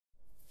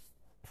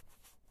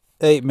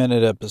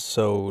8-minute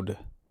episode.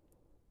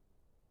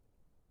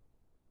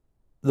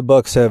 The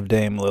Bucks have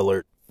Dame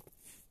Lillard.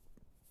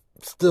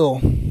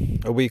 Still,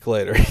 a week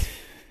later,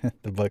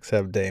 the Bucks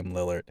have Dame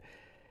Lillard.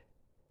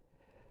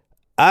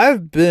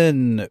 I've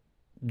been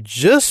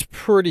just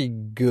pretty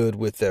good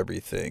with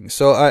everything.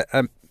 So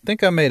I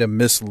think I made a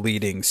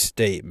misleading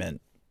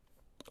statement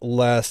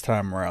last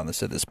time around that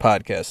said this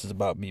podcast is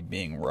about me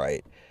being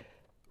right.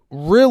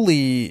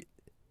 Really,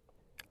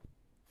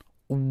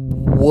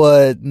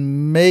 what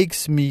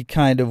makes me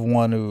kind of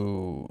want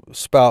to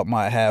spout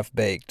my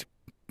half-baked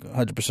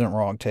 100%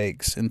 wrong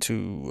takes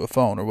into a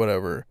phone or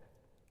whatever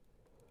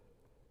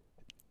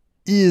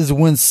is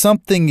when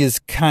something is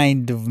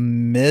kind of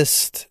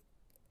missed.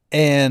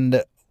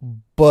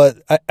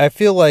 But I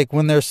feel like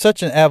when there's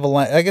such an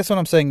avalanche, I guess what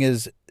I'm saying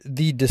is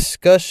the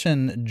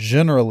discussion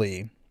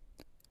generally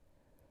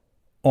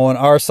on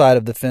our side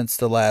of the fence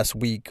the last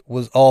week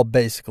was all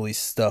basically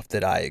stuff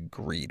that I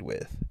agreed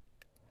with.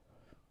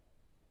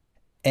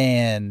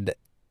 And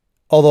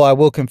although I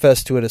will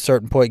confess to at a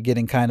certain point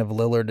getting kind of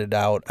Lillarded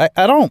out,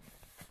 I don't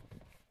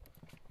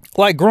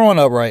like growing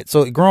up, right?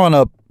 So growing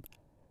up,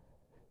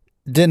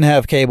 didn't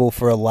have cable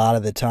for a lot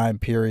of the time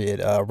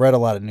period. Read a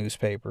lot of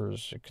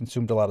newspapers,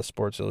 consumed a lot of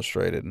Sports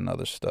Illustrated and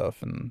other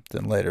stuff, and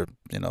then later,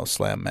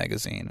 Slam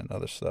Magazine and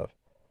other stuff.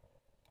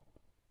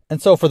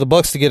 And so for the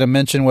Bucks to get a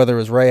mention, whether it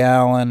was Ray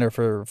Allen or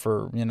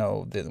for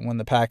when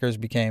the Packers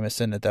became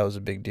ascendant, that was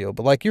a big deal.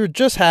 But like you're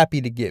just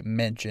happy to get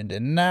mentioned,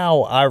 and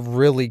now I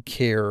really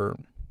care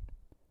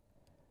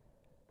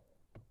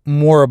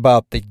more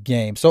about the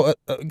game. So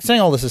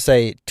saying all this to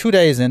say, 2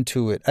 days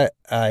into it,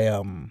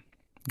 I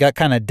got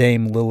kind of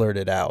Dame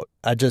Lillarded out.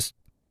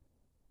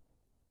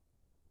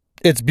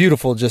 It's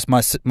beautiful. Just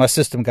my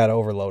system got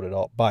overloaded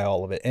by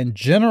all of it. And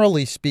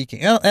generally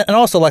speaking, and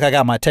also like I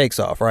got my takes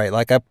off, right?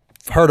 Like I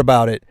heard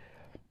about it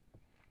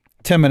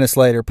 10 minutes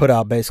later, put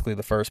out basically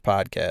the first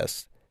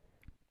podcast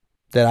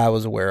that I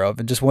was aware of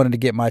and just wanted to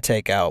get my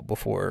take out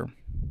before.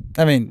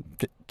 I mean,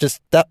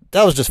 just that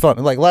was just fun.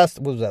 Like I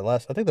think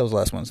that was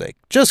last Wednesday.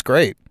 Just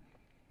great.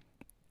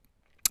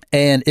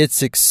 And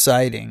it's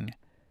exciting.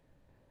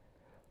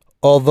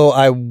 Although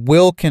I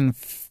will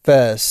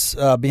confess,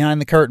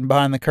 behind the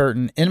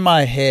curtain, in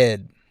my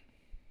head,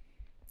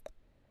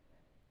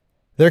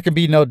 there can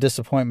be no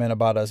disappointment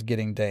about us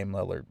getting Dame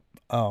Lillard.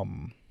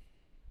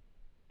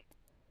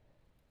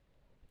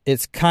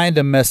 It's kind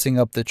of messing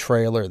up the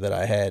trailer that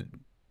I had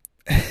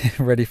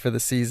ready for the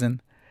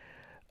season.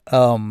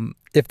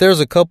 If there's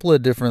a couple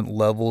of different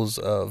levels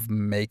of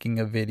making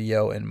a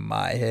video in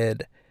my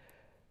head,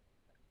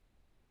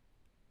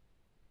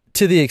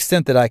 to the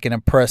extent that I can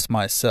impress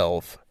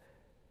myself,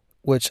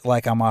 which,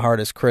 like, I'm my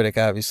hardest critic,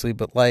 obviously,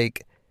 but,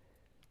 like,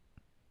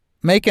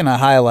 making a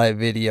highlight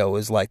video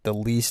is, like, the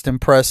least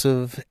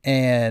impressive,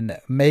 and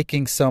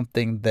making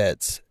something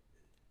that's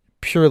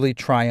purely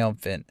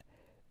triumphant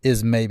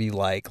is maybe,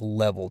 like,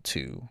 level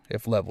 2,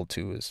 if level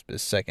 2 is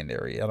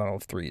secondary. I don't know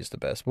if 3 is the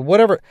best, but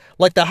whatever.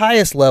 Like, the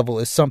highest level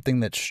is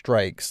something that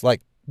strikes. Like,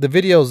 the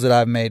videos that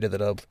I've made or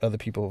that other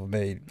people have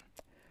made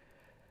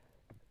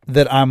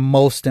that I'm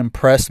most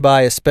impressed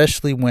by,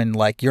 especially when,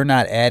 like, you're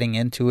not adding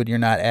into it, you're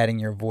not adding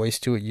your voice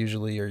to it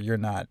usually, or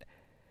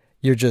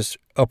you're just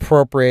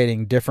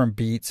appropriating different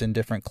beats and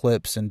different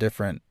clips and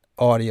different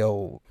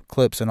audio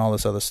clips and all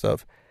this other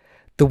stuff.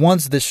 The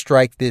ones that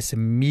strike this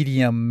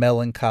medium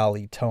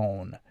melancholy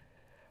tone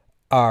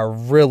are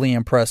really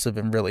impressive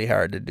and really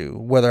hard to do,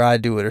 whether I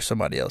do it or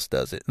somebody else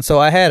does it. And so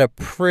I had a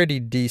pretty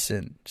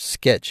decent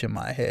sketch in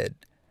my head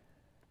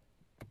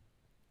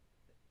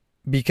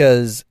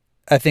because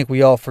I think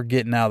we all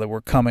forget now that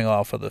we're coming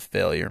off of the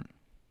failure.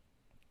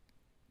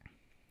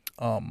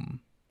 And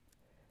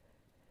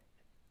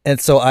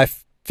so I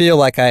feel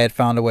like I had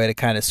found a way to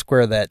kind of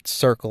square that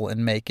circle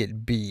and make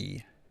it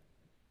be.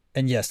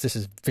 And yes, this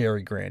is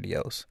very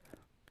grandiose.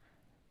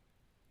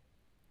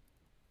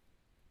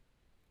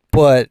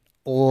 But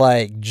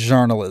like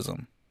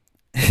journalism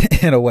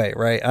in a way,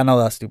 right? I know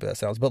how stupid that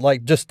sounds, but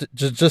like just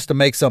to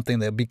make something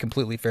that would be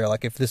completely fair.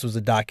 Like if this was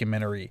a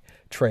documentary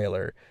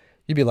trailer,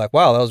 you'd be like,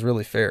 wow, that was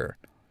really fair.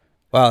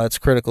 Wow, that's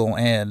critical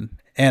and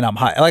I'm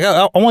hype. Like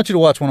I want you to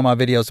watch one of my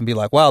videos and be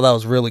like, wow, that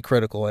was really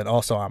critical and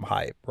also I'm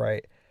hype,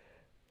 right?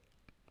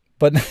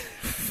 But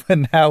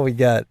now we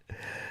got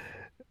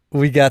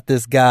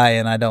this guy,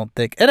 and I don't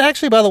think, and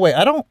actually, by the way,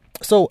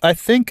 I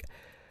think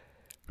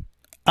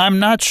I'm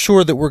not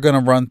sure that we're going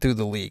to run through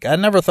the league. I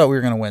never thought we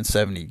were going to win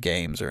 70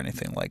 games or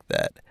anything like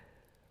that.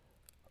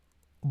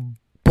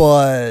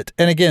 But,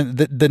 and again,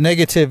 the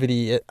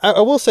negativity,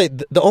 I will say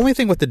the only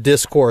thing with the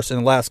discourse in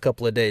the last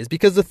couple of days,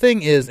 because the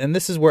thing is, and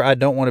this is where I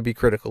don't want to be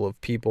critical of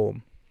people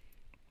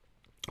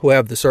who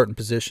have the certain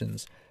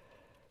positions.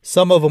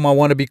 Some of them I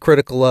want to be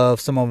critical of,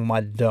 some of them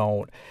I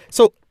don't.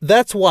 So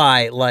that's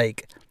why,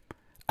 like,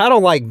 I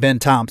don't like Ben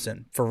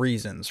Thompson for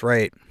reasons,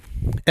 right?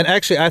 And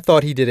actually, I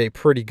thought he did a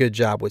pretty good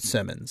job with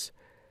Simmons.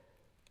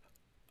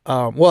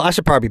 Well, I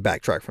should probably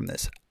backtrack from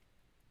this.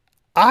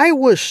 I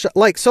was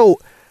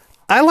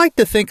I like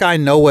to think I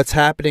know what's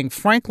happening.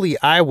 Frankly,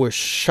 I was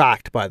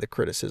shocked by the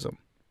criticism.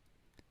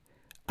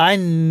 I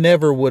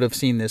never would have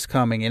seen this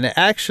coming, and it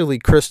actually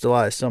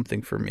crystallized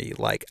something for me.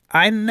 Like,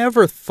 I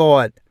never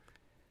thought,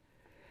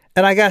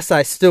 and I guess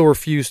I still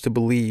refuse to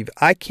believe,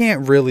 I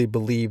can't really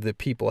believe that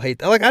people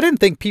hate, like, I didn't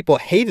think people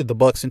hated the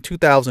Bucks in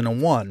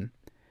 2001.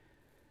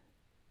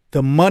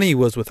 The money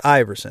was with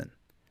Iverson.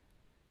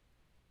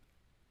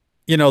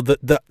 You know,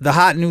 the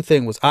hot new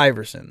thing was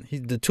Iverson.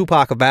 He's the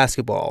Tupac of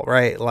basketball,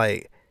 right?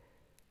 Like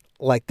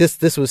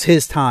this was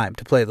his time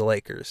to play the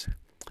Lakers.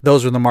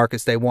 Those were the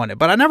markets they wanted.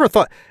 But I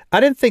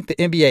didn't think the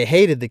NBA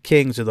hated the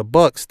Kings or the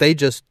Bucks. They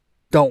just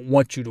don't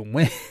want you to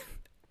win.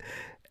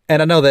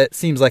 And I know that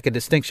seems like a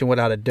distinction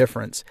without a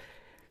difference.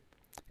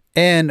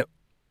 And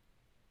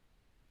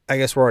I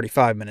guess we're already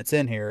 5 minutes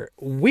in here.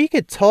 We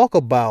could talk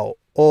about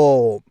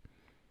all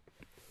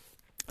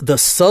the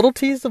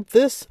subtleties of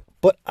this,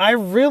 but I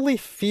really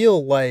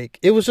feel like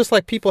it was just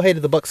like people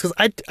hated the Bucks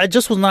because I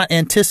just was not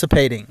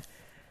anticipating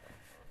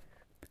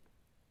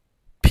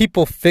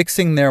people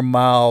fixing their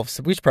mouths.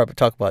 We should probably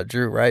talk about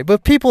Drew, right?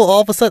 But people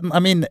all of a sudden, I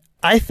mean,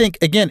 I think,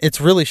 again, it's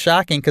really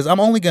shocking because I'm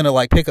only going to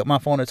like pick up my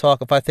phone and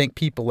talk if I think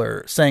people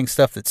are saying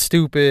stuff that's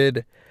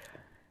stupid.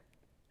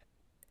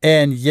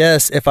 And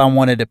yes, if I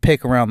wanted to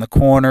pick around the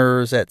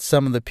corners at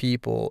some of the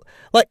people,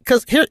 like,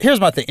 because here's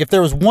my thing. If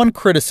there was one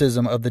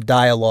criticism of the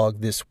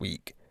dialogue this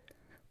week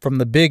from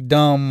the big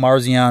dumb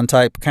Marzion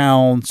type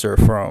accounts or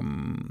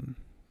from,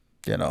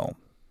 you know,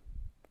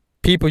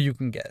 people you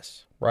can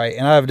guess, right?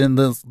 And I didn't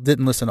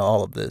listen to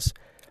all of this.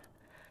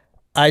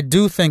 I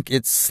do think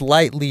it's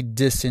slightly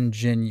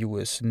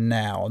disingenuous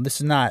now. And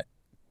this is not,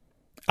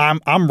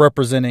 I'm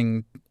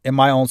representing in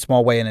my own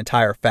small way an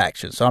entire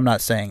faction. So I'm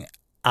not saying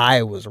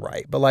I was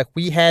right. But like,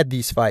 we had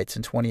these fights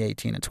in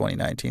 2018 and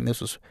 2019.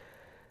 This was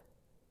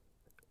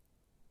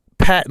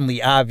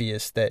patently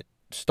obvious that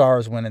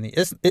stars win in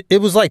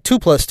it was like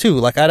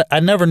 2+2. Like, I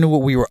never knew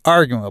what we were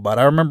arguing about.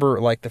 I remember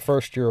like the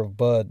first year of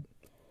Bud,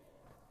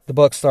 the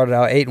Bucks started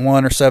out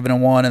 8-1 or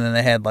 7-1, and then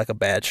they had like a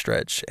bad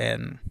stretch.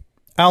 And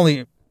I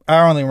only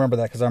remember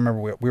that because I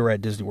remember we were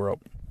at Disney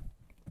World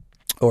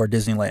or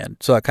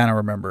Disneyland, so I kind of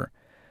remember.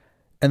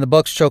 And the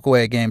Bucks choke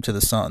away a game to the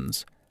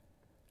Suns.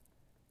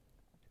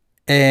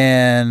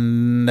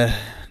 And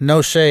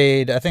no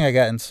shade, I think I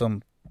got in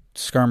some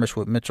skirmish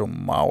with Mitchell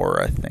Mauer,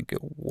 I think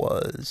it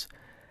was.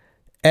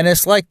 And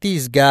it's like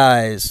these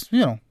guys, you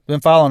know,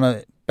 been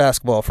following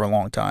basketball for a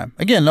long time.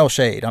 Again, no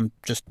shade, I'm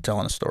just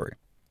telling a story.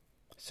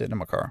 Sitting in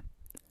my car.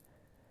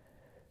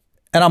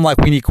 And I'm like,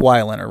 we need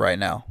Kawhi Leonard right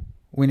now.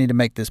 We need to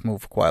make this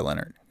move for Kawhi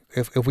Leonard.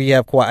 If we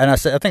have Kawhi, and I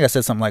think I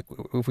said something like,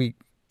 if we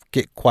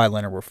get Kawhi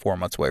Leonard, we're 4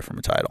 months away from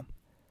a title.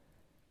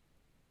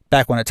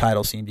 Back when a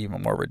title seemed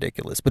even more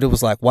ridiculous. But it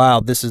was like, wow,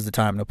 this is the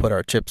time to put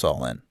our chips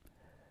all in.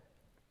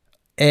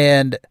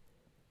 And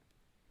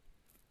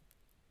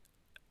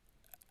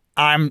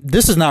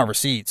this is not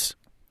receipts.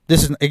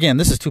 This is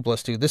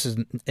 2+2. This is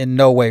in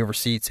no way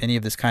receipts, any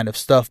of this kind of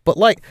stuff. But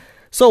like,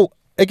 so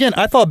again,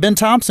 I thought Ben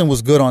Thompson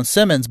was good on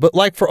Simmons, but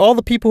like for all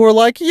the people who are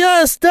like,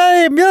 yes,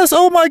 Dame, yes,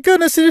 oh my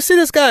goodness, did you see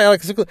this guy?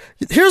 Like,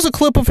 here's a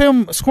clip of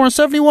him scoring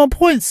 71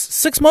 points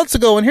 6 months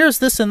ago, and here's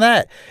this and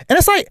that. And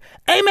it's like,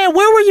 hey man,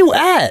 where were you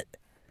at?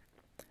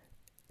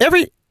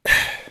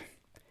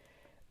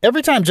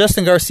 Every time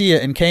Justin Garcia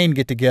and Kane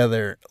get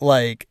together,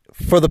 like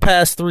for the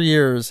past 3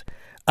 years,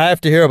 I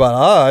have to hear about,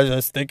 I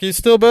just think he's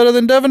still better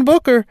than Devin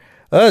Booker.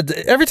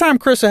 Every time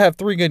Chris would have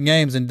 3 good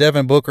games and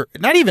Devin Booker,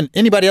 not even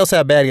anybody else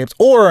had bad games,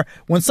 or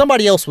when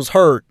somebody else was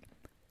hurt,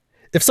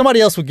 if somebody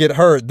else would get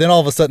hurt, then all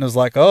of a sudden it was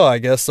like, oh, I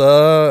guess,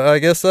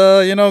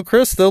 you know,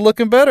 Chris still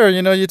looking better.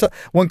 You know,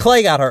 when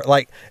Klay got hurt,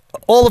 like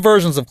all the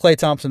versions of Klay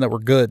Thompson that were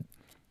good,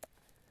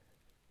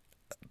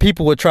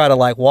 people would try to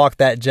like walk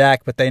that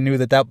jack, but they knew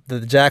that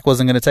the jack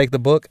wasn't going to take the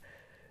book.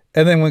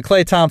 And then when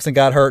Klay Thompson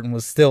got hurt and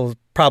was still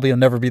probably will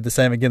never be the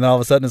same again, then all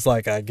of a sudden it's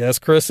like, I guess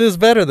Chris is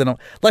better than him.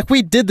 Like,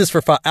 we did this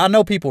for 5. I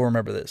know people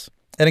remember this.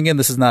 And again,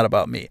 this is not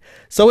about me.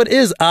 So it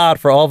is odd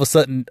for all of a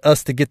sudden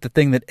us to get the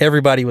thing that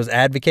everybody was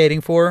advocating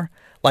for,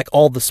 like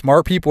all the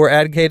smart people were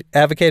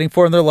advocating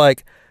for, and they're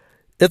like,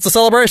 it's a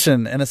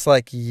celebration. And it's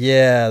like,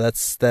 yeah,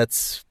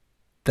 that's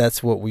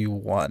what we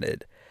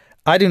wanted.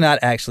 I do not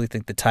actually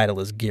think the title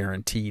is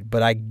guaranteed,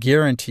 but I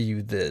guarantee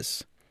you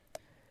this.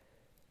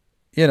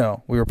 You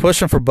know, we were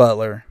pushing for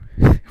Butler.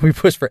 We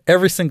pushed for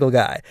every single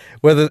guy,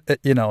 whether,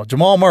 you know,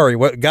 Jamal Murray,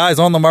 what guys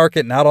on the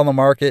market, not on the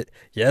market.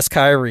 Yes,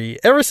 Kyrie,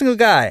 every single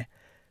guy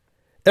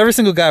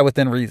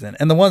within reason.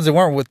 And the ones that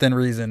weren't within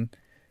reason,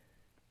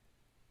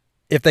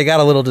 if they got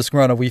a little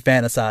disgruntled, we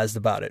fantasized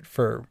about it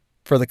for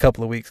the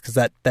couple of weeks because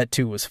that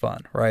too was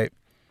fun, right?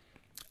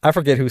 I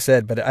forget who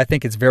said, but I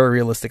think it's very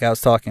realistic. I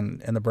was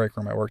talking in the break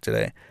room at work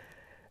today,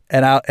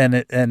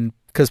 and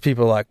because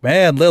people are like,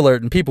 man, Lillard,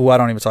 and people who I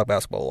don't even talk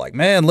basketball like,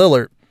 man,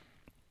 Lillard.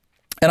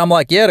 And I'm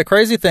like, yeah, the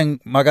crazy thing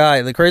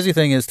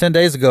is 10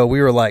 days ago,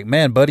 we were like,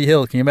 man, Buddy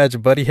Hield. Can you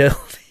imagine Buddy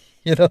Hield?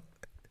 You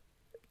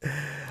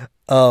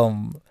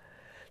know?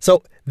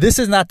 So this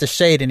is not to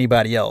shade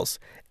anybody else.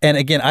 And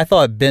again, I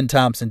thought Ben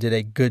Thompson did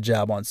a good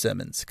job on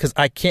Simmons because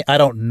I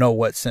don't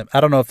know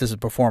if this is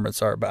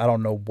performance art, but I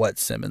don't know what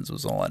Simmons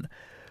was on.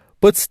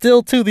 But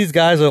still, too, these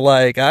guys are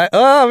like,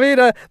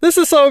 this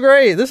is so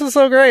great. This is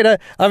so great.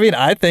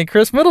 I think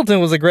Chris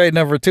Middleton was a great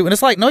number 2. And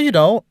it's like, no, you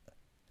don't.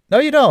 No,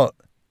 you don't.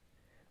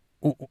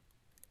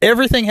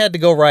 Everything had to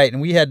go right,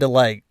 and we had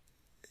to,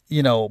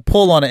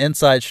 pull on an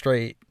inside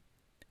straight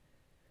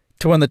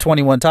to win the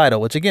 21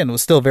 title, which, again,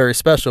 was still very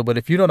special. But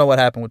if you don't know what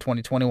happened with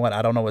 2021,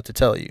 I don't know what to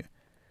tell you,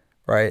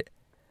 right?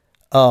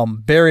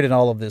 Buried in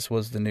all of this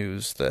was the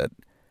news that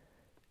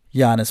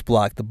Giannis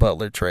blocked the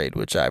Butler trade,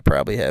 which I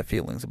probably have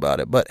feelings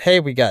about it. But hey,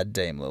 we got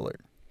Dame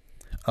Lillard.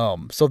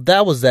 So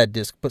that was that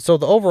But so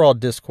the overall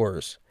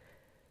discourse,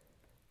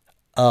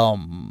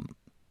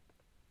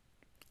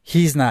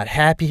 he's not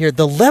happy here.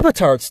 The Le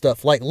Batard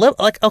stuff,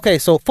 okay.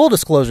 So full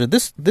disclosure,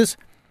 this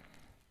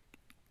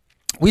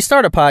we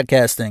started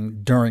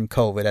podcasting during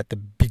COVID, at the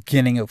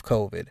beginning of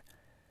COVID,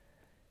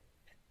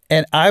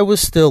 and I was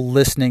still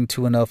listening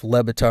to enough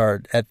Le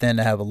Batard at then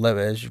to have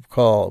as you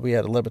recall, we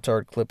had a Le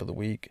Batard clip of the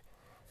week.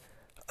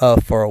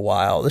 For a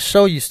while. The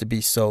show used to be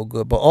so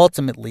good, but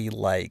ultimately,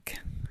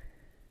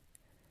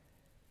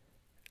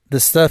 the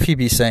stuff he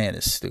be saying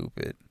is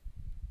stupid.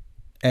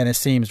 And it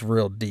seems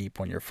real deep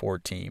when you're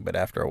 14, but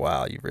after a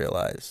while you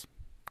realize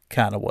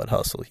kind of what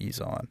hustle he's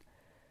on.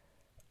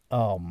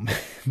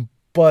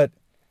 But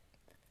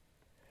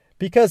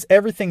because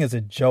everything is a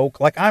joke,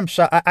 I'm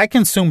shocked. I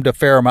consumed a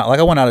fair amount.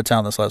 I went out of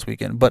town this last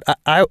weekend, but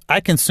I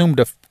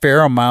consumed a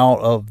fair amount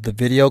of the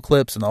video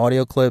clips and the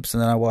audio clips,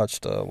 and then I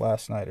watched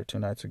last night or 2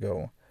 nights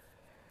ago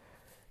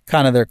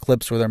kind of their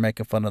clips where they're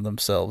making fun of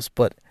themselves.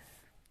 But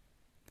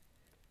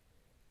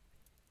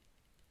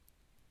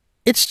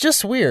it's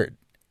just weird.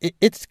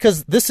 It's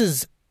because this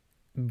is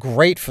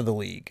great for the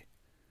league.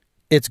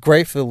 It's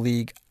great for the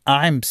league.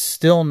 I'm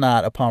still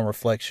not, upon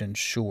reflection,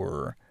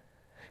 sure.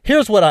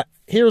 Here's what,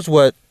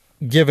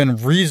 given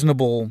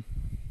reasonable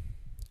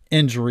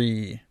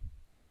injury,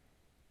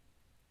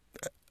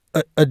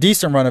 a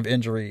decent run of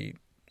injury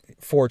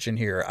fortune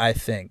here, I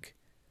think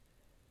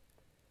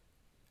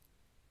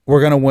we're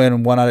going to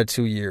win 1 out of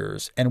 2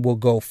 years, and we'll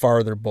go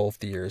farther both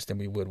the years than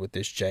we would with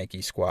this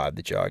janky squad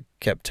that y'all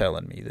kept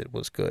telling me that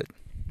was good.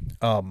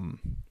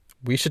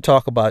 We should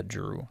talk about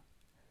Drew.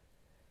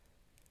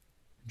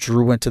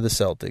 Drew went to the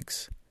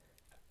Celtics.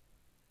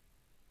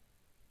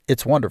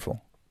 It's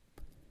wonderful.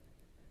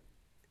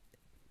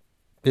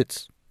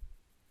 It's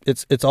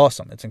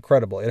awesome. It's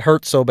incredible. It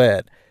hurts so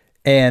bad.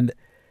 And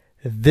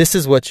this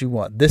is what you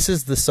want. This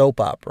is the soap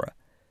opera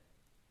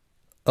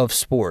of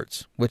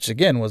sports, which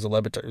again was a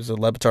Le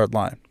Batard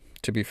line,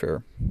 to be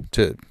fair,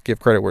 to give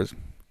credit where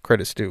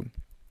credit's due.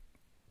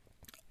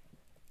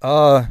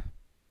 Yeah,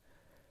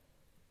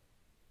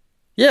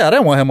 I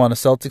didn't want him on the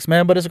Celtics,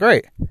 man, but it's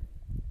great.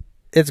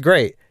 It's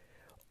great.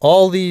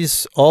 All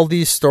these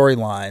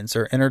storylines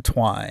are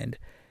intertwined,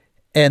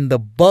 and the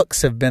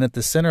Bucks have been at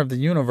the center of the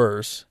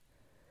universe.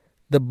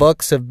 The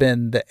Bucks have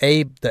been the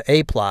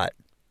A plot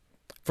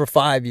for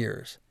 5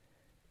 years,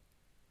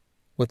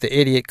 with the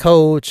idiot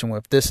coach and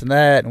with this and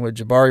that and with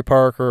Jabari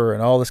Parker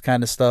and all this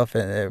kind of stuff.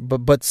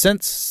 But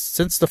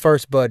since the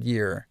first Bud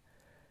year,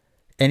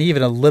 and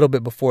even a little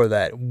bit before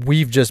that,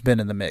 we've just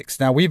been in the mix.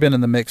 Now, we've been in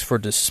the mix for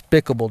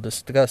despicable,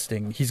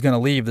 disgusting. He's going to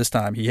leave this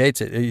time. He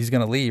hates it. He's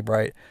going to leave,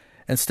 right?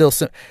 And still,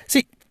 see,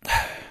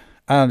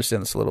 I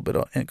understand this a little bit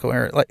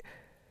incoherent.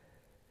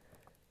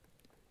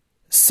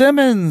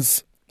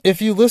 Simmons,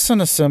 if you listen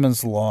to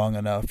Simmons long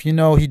enough, you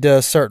know he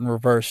does certain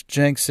reverse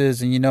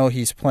jinxes, and you know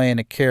he's playing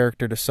a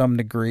character to some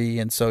degree,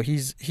 and so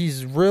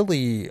he's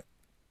really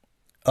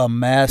a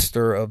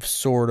master of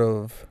sort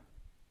of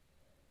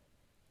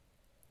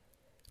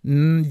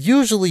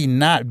usually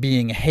not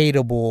being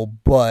hateable,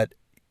 but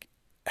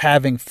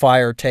having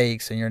fire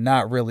takes, and you're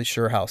not really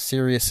sure how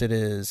serious it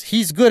is.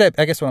 He's good at,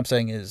 I guess what I'm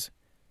saying is,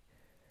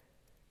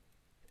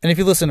 and if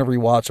you listen to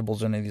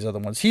Rewatchables or any of these other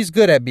ones, he's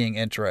good at being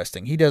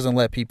interesting. He doesn't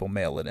let people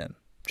mail it in,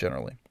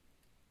 generally.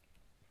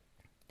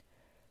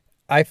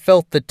 I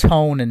felt the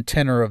tone and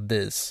tenor of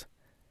this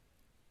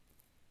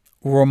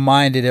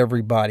reminded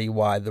everybody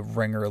why the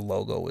Ringer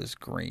logo is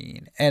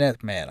green.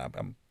 And man,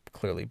 I'm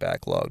clearly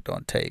backlogged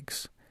on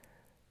takes.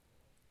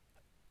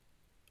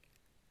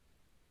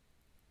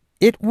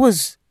 It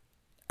was,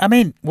 I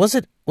mean, was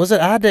it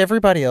odd to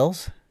everybody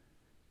else?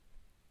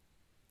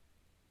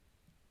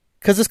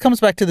 Because this comes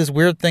back to this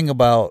weird thing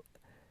about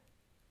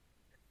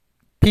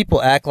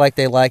people act like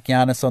they like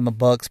Giannis on the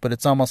Bucks, but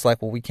it's almost like,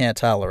 well, we can't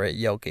tolerate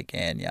Jokic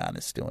and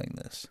Giannis doing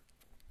this.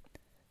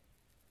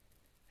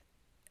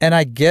 And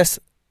I guess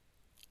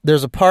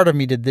there's a part of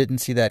me that didn't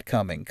see that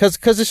coming.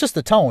 Because it's just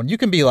the tone. You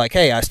can be like,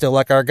 hey, I still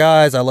like our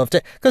guys. I love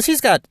Tatum. Because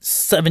he's got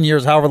 7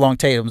 years, however long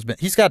Tatum's been.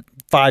 He's got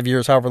 5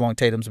 years, however long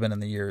Tatum's been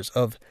in the years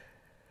of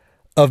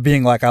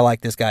being like, I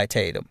like this guy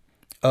Tatum.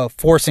 Of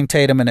forcing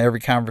Tatum into every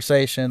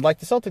conversation. Like,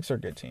 the Celtics are a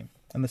good team.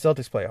 And the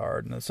Celtics play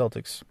hard. And the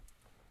Celtics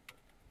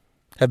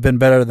have been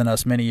better than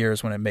us many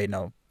years when it made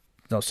no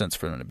sense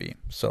for them to be.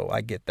 So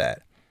I get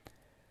that.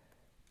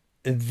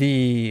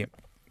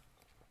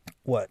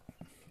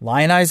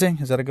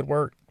 Lionizing? Is that a good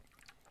word?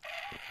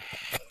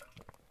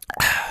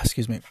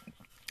 Excuse me.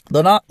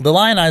 The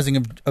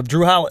lionizing of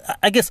Drew Holiday,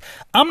 I guess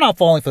I'm not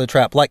falling for the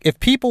trap. Like, if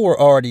people were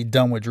already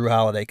done with Drew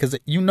Holiday, because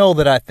you know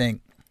that I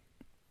think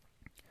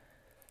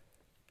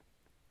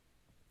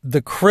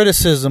the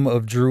criticism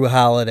of Drew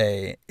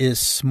Holiday is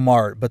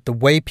smart, but the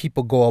way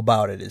people go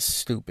about it is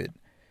stupid.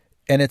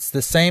 And it's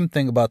the same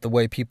thing about the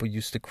way people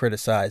used to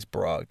criticize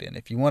Brogdon.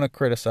 If you want to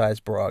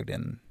criticize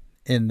Brogdon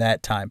in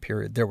that time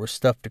period, there was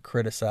stuff to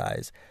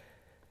criticize.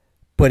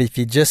 But if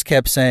you just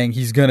kept saying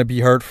he's going to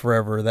be hurt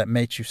forever, that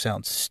makes you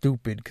sound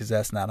stupid, because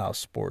that's not how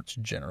sports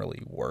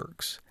generally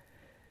works.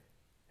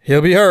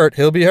 He'll be hurt.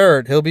 He'll be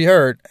hurt. He'll be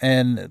hurt.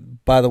 And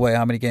by the way,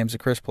 how many games did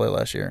Chris play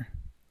last year?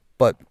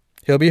 But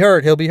he'll be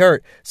hurt. He'll be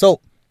hurt.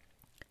 So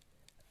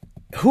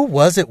who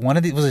was it?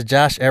 Was it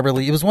Josh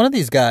Everly? It was one of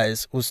these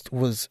guys.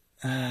 Was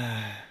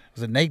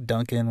it Nate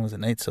Duncan? Was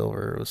it Nate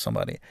Silver? It was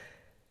somebody.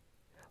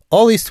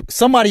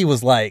 Somebody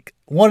was like,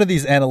 one of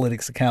these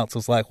analytics accounts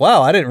was like,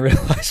 wow, I didn't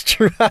realize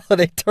Drew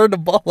Holiday turned the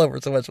ball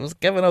over so much. It was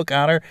Kevin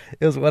O'Connor?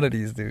 It was one of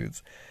these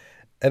dudes.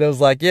 And it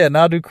was like, yeah,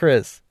 now do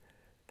Chris.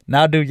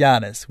 Now do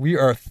Giannis. We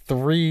are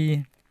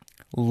 3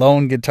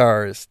 lone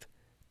guitarist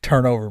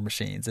turnover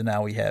machines, and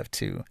now we have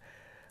 2.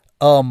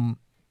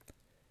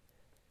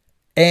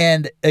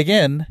 And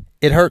again,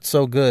 it hurts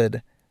so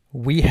good.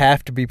 We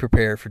have to be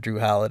prepared for Drew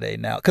Holiday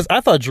now, because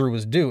I thought Drew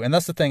was due, and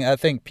that's the thing. I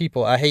think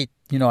people, I hate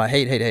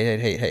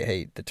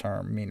the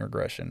term mean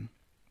regression,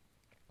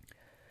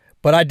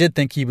 but I did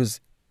think he was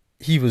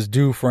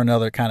due for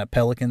another kind of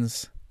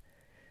Pelicans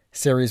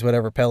series,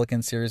 whatever,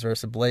 Pelicans series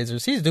versus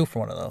Blazers. He's due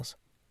for one of those.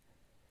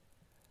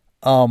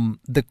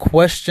 The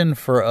question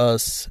for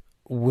us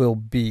will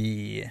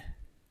be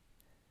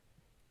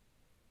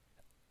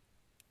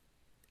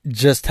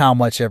just how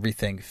much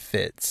everything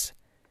fits.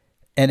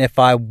 And if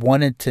I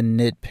wanted to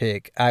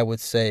nitpick, I would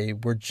say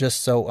we're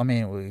just so,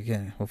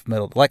 with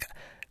middle, like,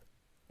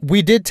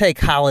 we did take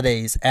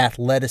Holiday's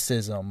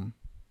athleticism,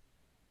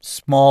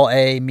 small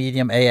A,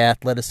 medium A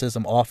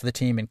athleticism off the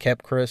team and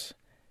kept Chris.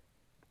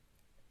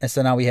 And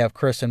so now we have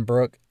Chris and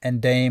Brooke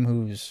and Dame,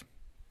 who's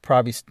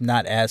probably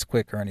not as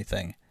quick or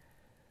anything.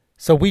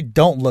 So we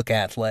don't look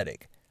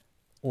athletic.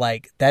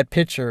 Like, that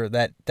picture,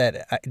 that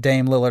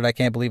Dame Lillard, I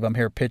can't believe I'm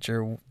here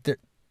picture,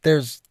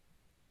 there's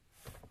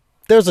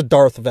a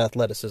dearth of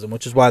athleticism,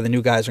 which is why the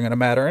new guys are going to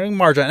matter. And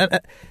Marjan,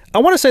 I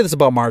want to say this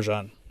about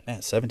Marjan.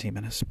 Man, 17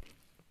 minutes.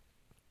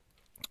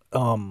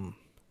 Well,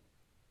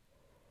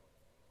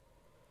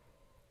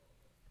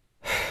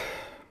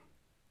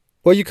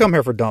 you come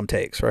here for dumb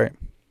takes, right?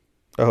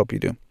 I hope you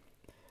do.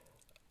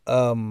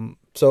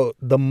 So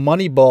the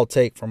Moneyball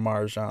take from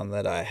Marjan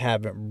that I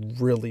haven't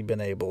really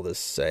been able to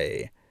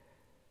say,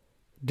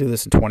 do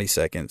this in 20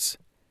 seconds.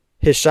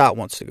 His shot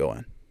wants to go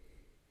in.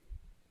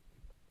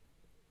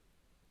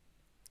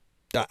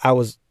 I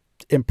was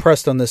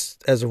impressed on this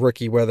as a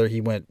rookie, whether he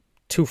went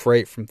 2 for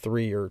 8 from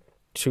 3 or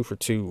 2 for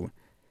 2.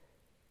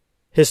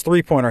 His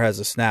three-pointer has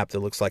a snap that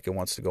looks like it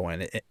wants to go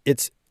in.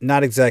 It's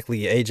not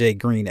exactly AJ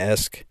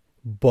Green-esque,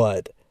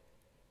 but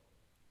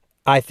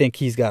I think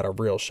he's got a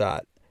real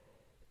shot.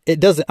 It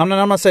doesn't. I'm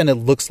not saying it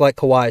looks like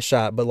Kawhi's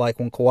shot, but like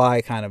when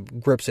Kawhi kind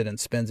of grips it and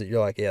spins it,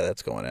 you're like, yeah,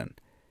 that's going in.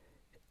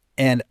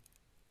 And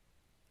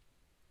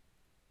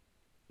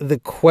the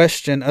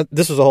question,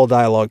 this was a whole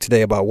dialogue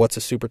today about what's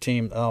a super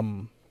team.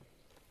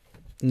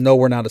 No,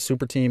 we're not a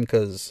super team,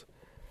 because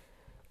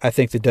I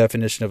think the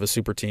definition of a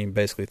super team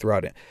basically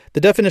throughout it, the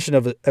definition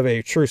of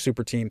a true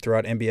super team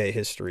throughout NBA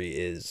history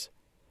is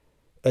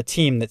a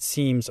team that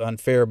seems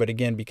unfair, but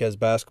again, because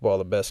basketball,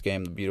 the best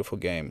game, the beautiful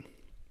game,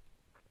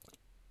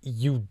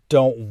 you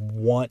don't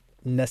want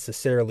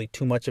necessarily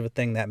too much of a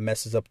thing that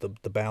messes up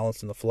the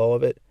balance and the flow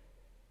of it.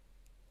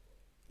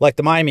 Like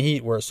the Miami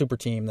Heat were a super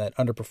team that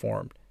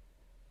underperformed.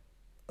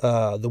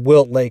 The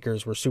Wilt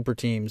Lakers were super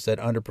teams that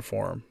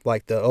underperform.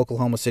 Like the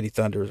Oklahoma City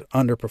Thunder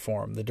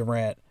underperformed. The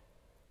Durant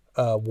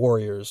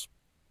Warriors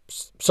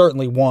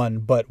certainly won,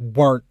 but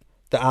weren't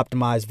the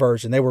optimized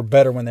version. They were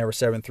better when they were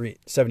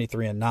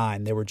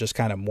 73-9. They were just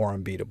kind of more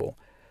unbeatable.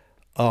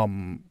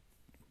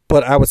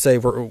 But I would say,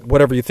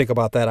 whatever you think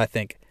about that, I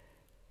think,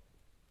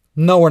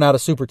 no, we're not a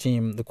super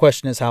team. The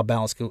question is how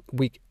balanced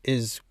we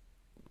is.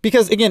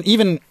 Because, again,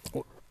 even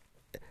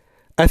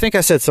I think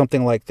I said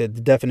something like the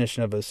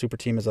definition of a super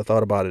team, as I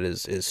thought about it,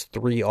 is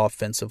 3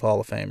 offensive Hall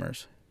of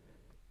Famers.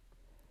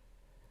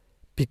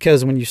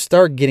 Because when you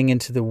start getting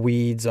into the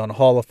weeds on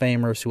Hall of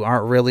Famers who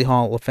aren't really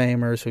Hall of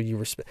Famers, who you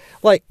respect,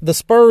 like the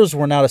Spurs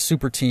were not a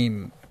super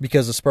team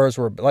because the Spurs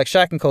were, like,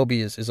 Shaq and Kobe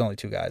is only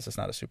 2 guys. It's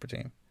not a super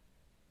team.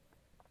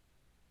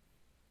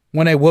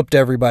 When they whooped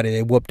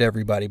everybody,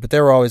 but they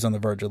were always on the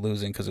verge of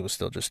losing because it was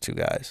still just 2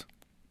 guys,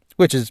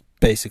 which is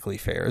basically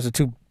fair. It's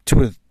two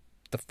of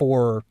the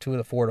 4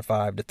 to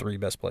 5 to 3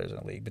 best players in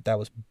the league, but that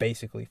was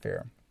basically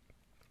fair.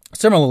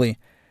 Similarly,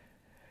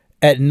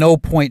 at no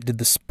point did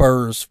the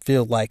Spurs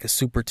feel like a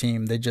super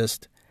team. They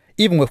just,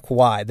 even with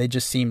Kawhi, they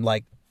just seemed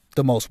like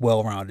the most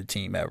well-rounded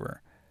team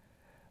ever.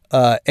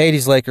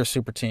 80s Lakers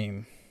super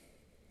team.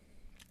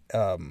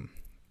 80s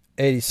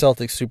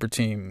Celtics super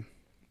team.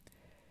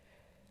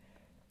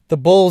 The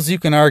Bulls, you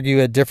can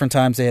argue at different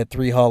times they had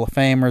 3 Hall of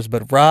Famers,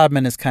 but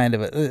Rodman is kind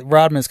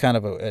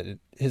of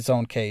his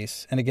own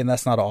case. And again,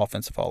 that's not an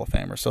offensive Hall of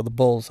Famer. So the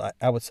Bulls,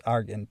 I would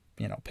argue, and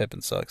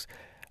Pippen sucks.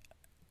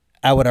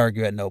 I would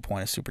argue at no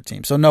point a super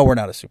team. So no, we're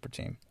not a super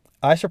team.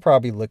 I should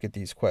probably look at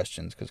these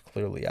questions because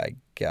clearly I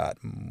got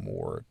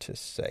more to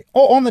say.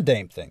 Oh, on the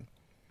Dame thing.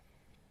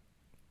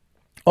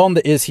 On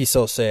the is he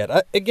so sad?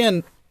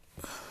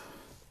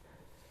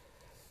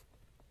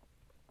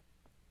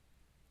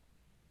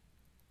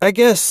 I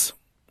guess,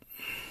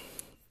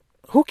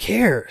 who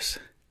cares?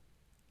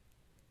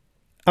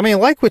 I mean,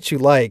 like what you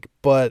like,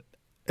 but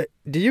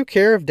do you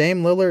care if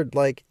Dame Lillard,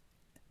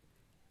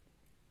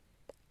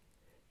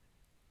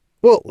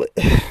 well,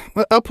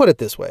 I'll put it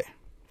this way,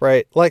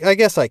 right? Like, I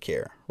guess I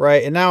care,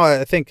 right? And now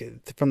I think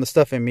from the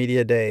stuff in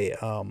Media Day,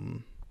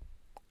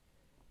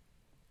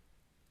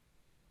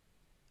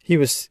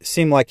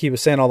 seemed like he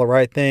was saying all the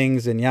right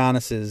things, and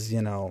Giannis is,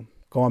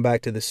 going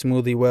back to the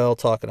smoothie well,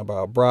 talking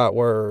about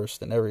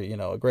bratwurst and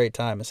a great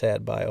time is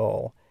had by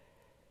all.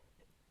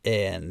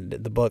 And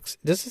the Bucks,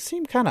 does it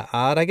seem kind of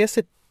odd? I guess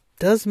it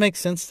does make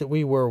sense that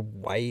we were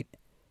white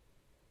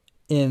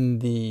in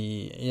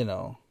the,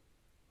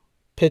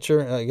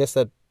 picture. I guess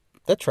that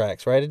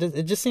tracks, right?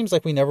 It just seems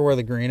like we never wear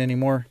the green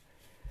anymore.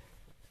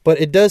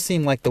 But it does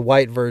seem like the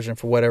white version,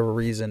 for whatever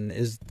reason,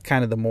 is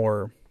kind of the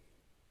more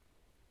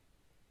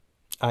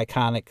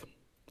iconic.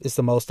 It's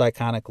the most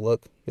iconic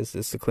look. It's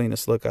the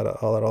cleanest look out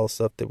of all the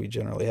stuff that we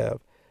generally have.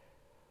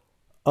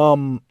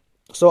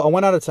 So I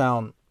went out of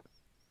town.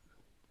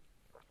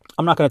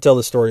 I'm not going to tell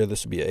this story, or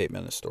this would be an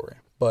 8-minute story.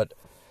 But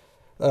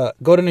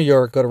go to New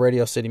York, go to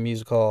Radio City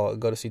Music Hall,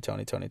 go to see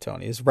Tony.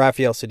 It's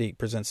Raphael Sadiq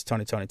presents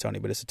Tony,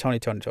 but it's a Tony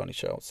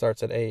show. It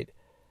starts at 8.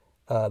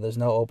 There's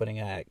no opening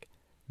act.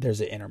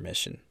 There's an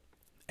intermission.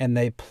 And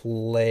they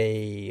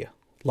play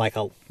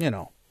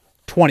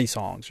 20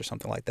 songs or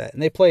something like that.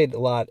 And they played a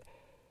lot.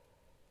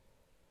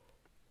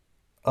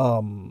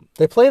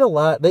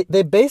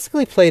 They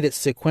basically played it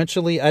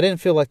sequentially. I didn't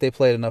feel like they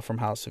played enough from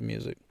House of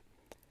Music.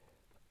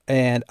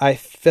 And I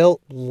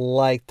felt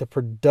like the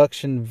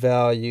production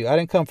value, I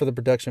didn't come for the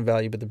production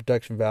value, but the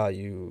production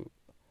value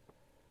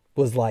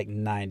was like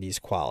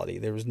 90s quality.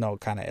 There was no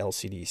kind of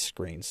LCD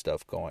screen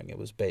stuff going. It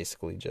was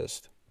basically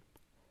just,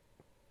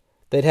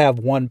 they'd have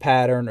one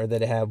pattern, or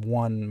they'd have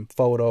one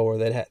photo, or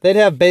they'd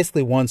have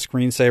basically one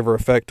screensaver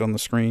effect on the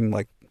screen,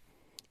 like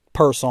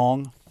per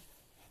song.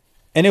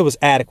 And it was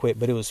adequate,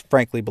 but it was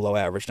frankly below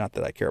average. Not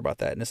that I care about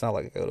that. And it's not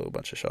like I go to a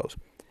bunch of shows.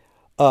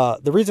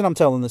 The reason I'm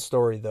telling this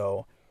story,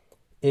 though,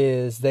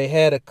 is they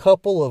had a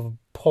couple of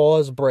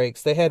pause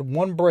breaks. They had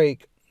one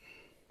break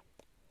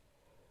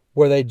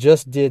where they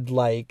just did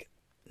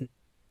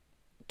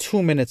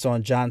 2 minutes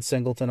on John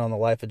Singleton, on the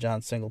life of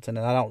John Singleton.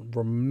 And I don't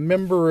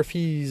remember if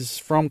he's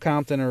from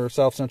Compton or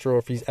South Central, or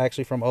if he's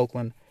actually from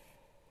Oakland.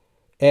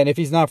 And if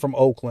he's not from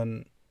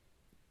Oakland,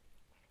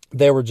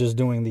 they were just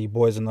doing the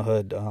Boys in the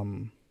Hood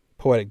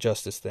Poetic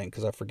Justice thing,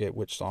 because I forget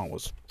which song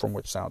was from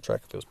which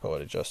soundtrack, if it was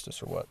Poetic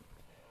Justice or what,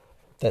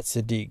 that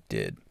Sadiq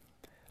did.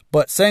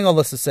 But saying all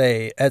this to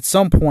say, at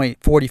some point,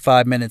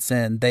 45 minutes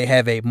in, they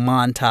have a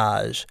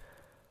montage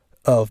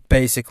of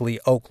basically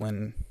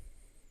Oakland.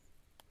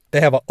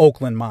 They have an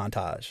Oakland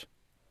montage.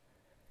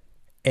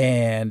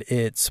 And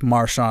it's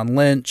Marshawn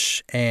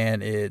Lynch,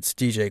 and it's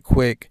DJ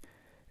Quick,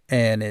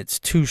 and it's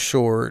Too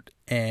Short,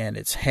 and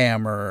it's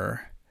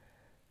Hammer,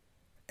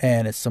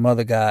 and it's some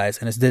other guys,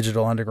 and it's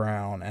Digital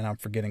Underground, and I'm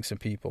forgetting some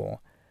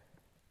people,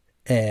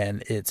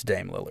 and it's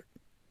Dame Lillard.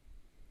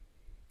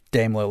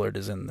 Dame Lillard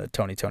is in the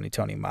Tony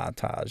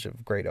montage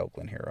of great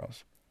Oakland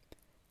heroes.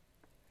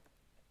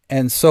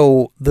 And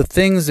so the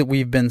things that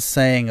we've been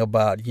saying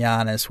about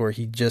Giannis, where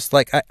he just,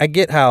 I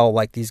get how,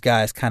 these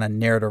guys kind of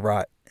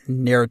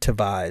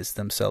narrativize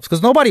themselves.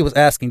 Because nobody was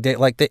asking,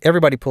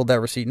 everybody pulled that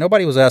receipt.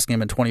 Nobody was asking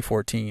him in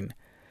 2014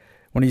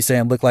 when he's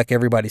saying, look like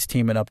everybody's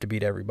teaming up to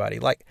beat everybody.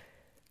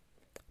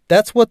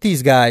 That's what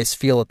these guys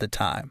feel at the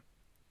time.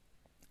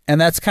 And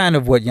that's kind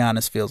of what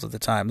Giannis feels at the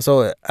time.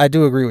 So I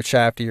do agree with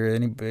Shafty, or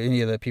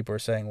any of the people are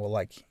saying,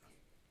 well,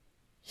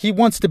 he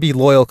wants to be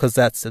loyal because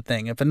that's the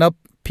thing. If enough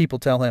people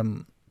tell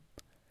him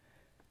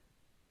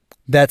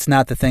that's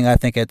not the thing, I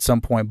think at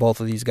some point both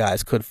of these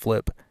guys could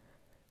flip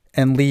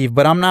and leave.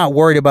 But I'm not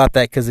worried about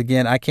that because,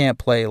 again, I can't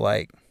play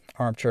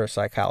armchair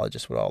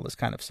psychologist with all this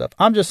kind of stuff.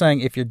 I'm just saying,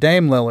 if you're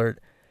Dame Lillard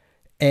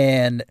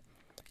and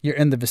you're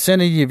in the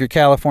vicinity of your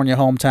California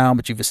hometown,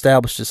 but you've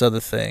established this other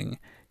thing,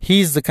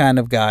 he's the kind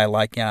of guy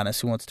like Giannis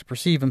who wants to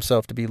perceive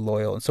himself to be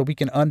loyal. And so we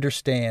can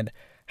understand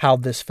how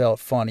this felt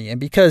funny. And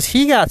because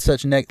he got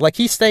such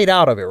he stayed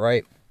out of it,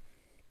 right?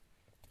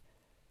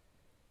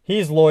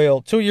 He's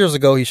loyal. 2 years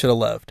ago, he should have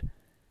left.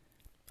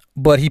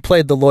 But he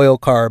played the loyal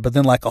card, but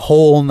then a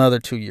whole nother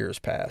 2 years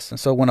passed. And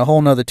so when a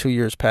whole nother 2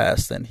 years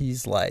passed, then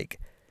he's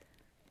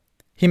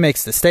he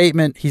makes the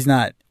statement. He's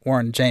not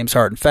wearing James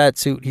Harden fat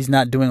suit. He's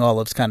not doing all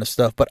of this kind of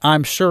stuff. But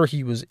I'm sure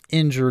he was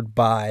injured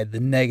by the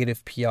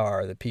negative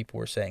PR that people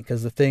were saying,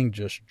 because the thing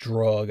just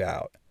drug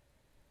out.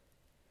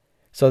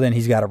 So then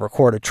he's got to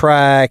record a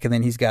track, and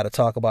then he's got to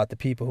talk about the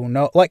people who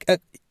know.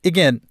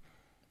 Again,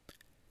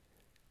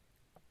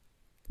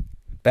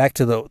 back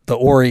to the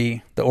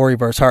Ori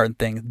versus Harden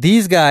thing.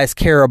 These guys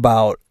care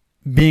about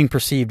being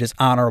perceived as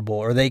honorable,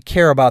 or they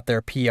care about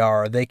their PR,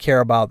 or they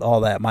care about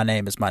all that my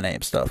name is my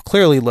name stuff.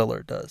 Clearly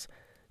Lillard does.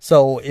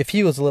 So if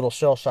he was a little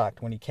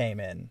shell-shocked when he came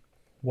in,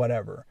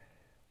 whatever.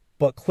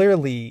 But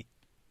clearly,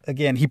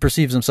 again, he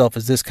perceives himself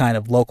as this kind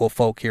of local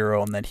folk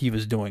hero, and that he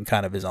was doing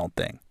kind of his own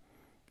thing.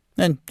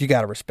 And you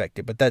got to respect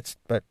it, but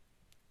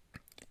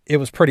it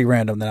was pretty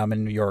random that I'm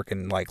in New York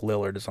and like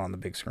Lillard is on the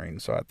big screen,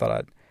 so I thought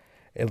I'd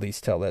at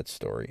least tell that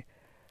story.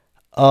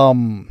 I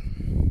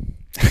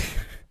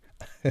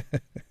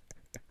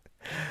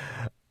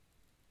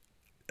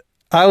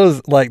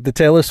was like the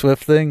Taylor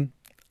Swift thing.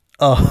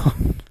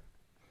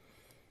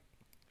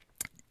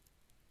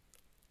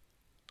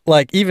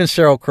 Like even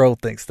Sheryl Crow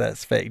thinks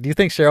that's fake. Do you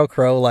think Sheryl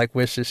Crow like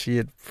wishes she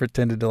had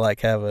pretended to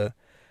like have a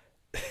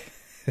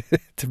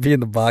to be in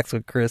the box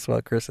with Chris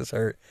while Chris is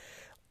hurt?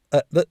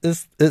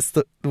 It's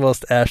the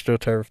most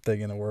AstroTurf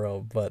thing in the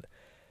world, but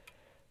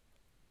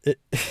we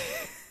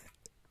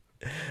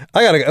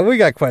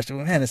got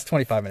questions. Man, it's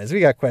 25 minutes.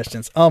 We got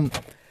questions. One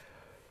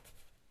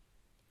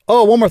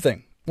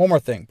more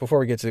thing before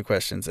we get to the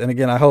questions. And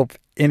again, I hope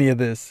any of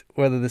this,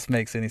 whether this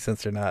makes any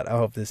sense or not, I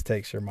hope this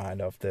takes your mind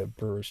off the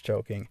Brewers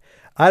choking.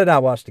 I did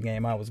not watch the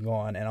game. I was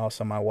gone, and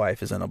also my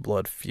wife is in a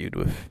blood feud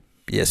with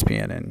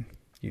ESPN and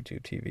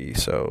YouTube TV,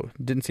 so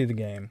didn't see the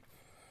game.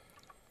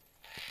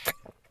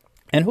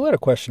 And who had a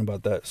question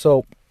about that?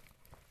 So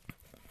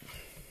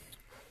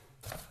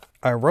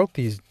I wrote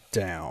these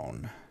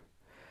down.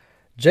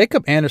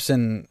 Jacob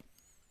Anderson,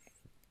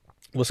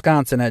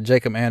 Wisconsin at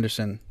Jacob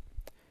Anderson.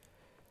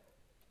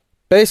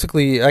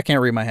 Basically, I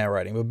can't read my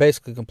handwriting, but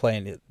basically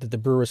complained that the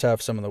Brewers have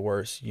some of the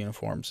worst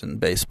uniforms in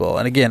baseball.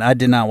 And again, I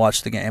did not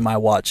watch the game. I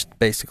watched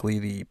basically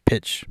the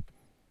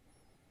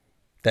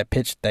that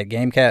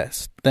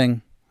Gamecast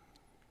thing,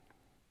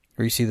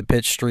 where you see the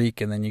pitch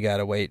streak and then you got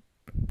to wait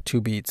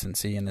 2 beats and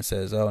see, and it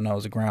says, oh no, it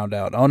was a ground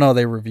out. Oh no,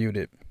 they reviewed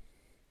it.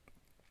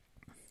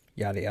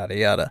 Yada, yada,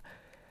 yada.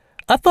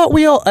 I thought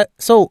we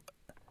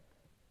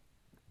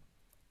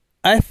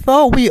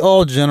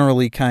all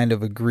generally kind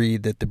of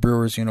agreed that the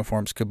Brewers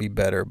uniforms could be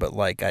better, but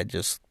like I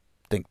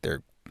think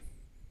they're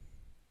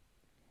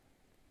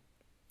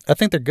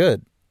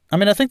good. I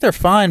mean, I think they're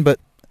fine, but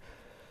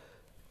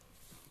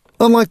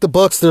unlike the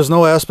Bucks, there's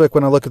no aspect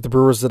when I look at the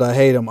Brewers that I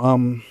hate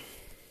them.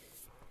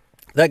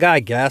 That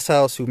guy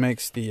Gashouse, who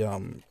makes the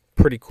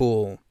pretty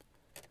cool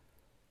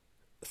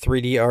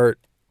 3D art,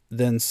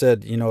 then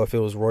said, if it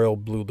was royal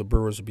blue, the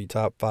Brewers would be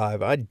top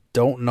 5. I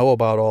don't know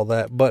about all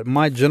that, but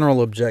my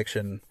general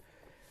objection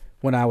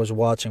when I was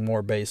watching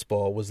more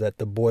baseball was that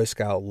the Boy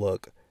Scout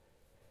look,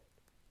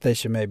 they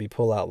should maybe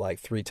pull out like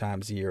 3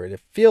 times a year. It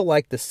feel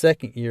like the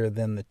second year,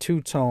 then the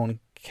 2-tone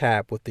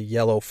cap with the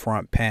yellow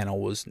front panel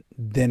was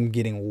then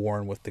getting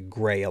worn with the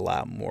gray a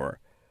lot more,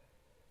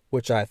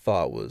 which I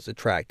thought was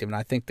attractive. And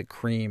I think the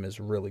cream is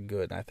really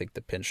good, and I think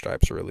the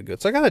pinstripes are really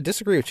good. So I got to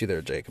disagree with you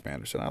there, Jacob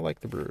Anderson. I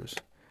like the Brewers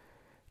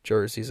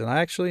jerseys, and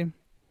I actually,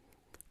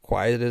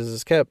 quiet as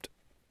is kept,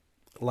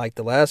 like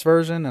the last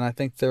version, and I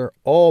think they're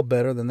all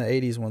better than the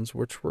 80s ones,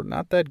 which were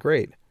not that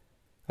great.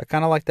 I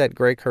kind of like that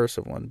gray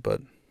cursive one,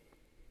 but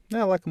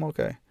yeah, I like them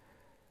okay.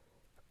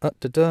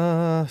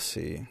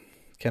 See.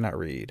 Cannot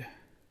read.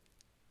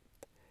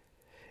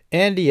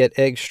 Andy at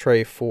Eggs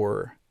Tray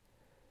 4.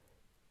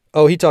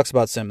 Oh, he talks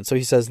about Simmons. So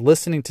he says,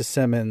 listening to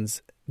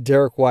Simmons,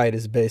 Derek White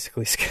is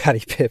basically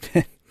Scottie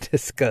Pippen.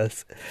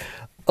 Discuss.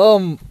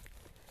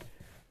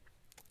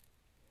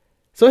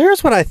 So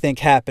here's what I think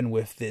happened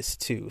with this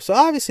too. So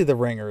obviously the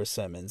ringer is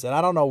Simmons, and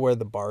I don't know where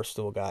the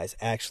Barstool guys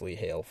actually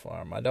hail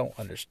from. I don't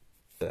understand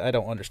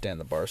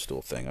the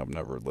Barstool thing. I've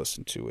never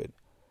listened to it.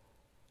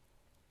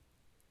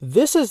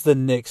 This is the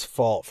Knicks'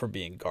 fault for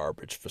being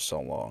garbage for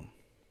so long.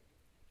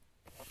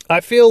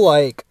 I feel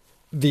like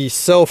the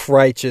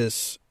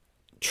self-righteous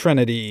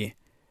trinity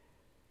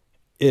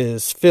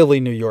is Philly,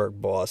 New York,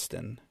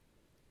 Boston.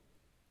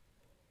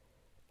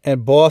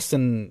 And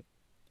Boston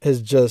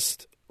has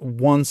just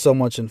won so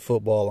much in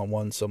football and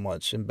won so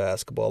much in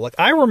basketball. Like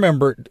I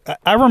remember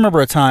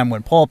a time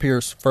when Paul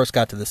Pierce first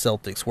got to the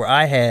Celtics where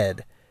I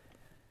had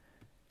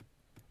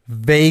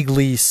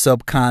vaguely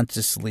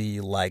subconsciously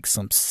like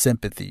some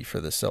sympathy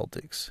for the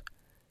Celtics.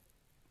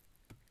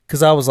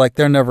 Because I was like,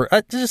 they're never,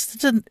 it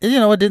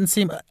didn't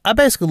seem, I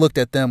basically looked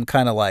at them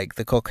kind of like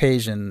the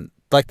Caucasian,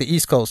 like the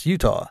East Coast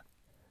Utah.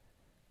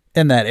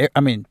 In that, I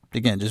mean,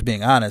 again, just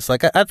being honest,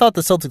 like I thought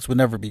the Celtics would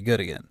never be good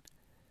again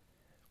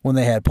when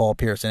they had Paul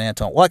Pierce and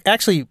Antoine. Like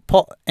actually,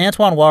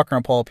 Antoine Walker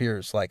and Paul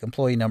Pierce, like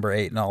employee number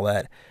 8 and all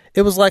that.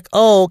 It was like,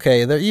 oh,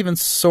 okay, they're even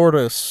sort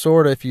of,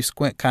 if you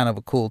squint, kind of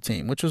a cool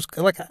team. Which was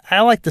like,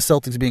 I like the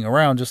Celtics being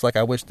around, just like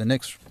I wish the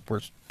Knicks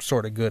were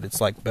sort of good.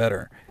 It's like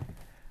better.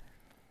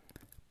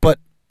 But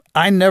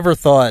I never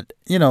thought,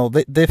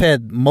 they've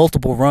had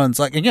multiple runs.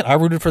 Like again, I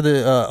rooted for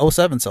the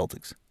 07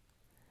 Celtics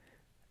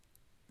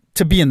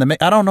to be in the.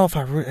 I don't know if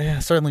I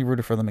certainly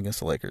rooted for them against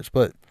the Lakers,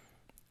 but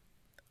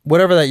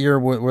whatever that year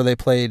where they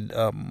played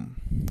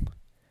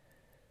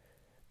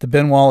the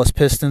Ben Wallace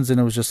Pistons, and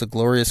it was just a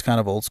glorious kind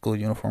of old school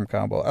uniform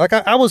combo. Like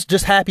I was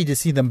just happy to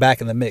see them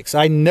back in the mix.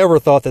 I never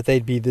thought that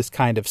they'd be this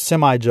kind of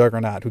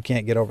semi-juggernaut who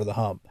can't get over the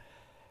hump.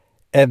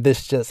 And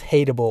this just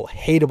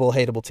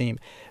hateable team.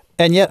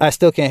 And yet I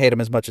still can't hate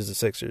them as much as the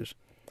Sixers.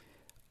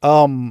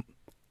 Yeah,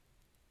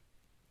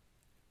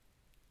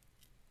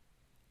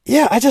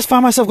 I just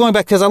find myself going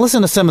back because I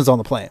listened to Simmons on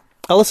the plane.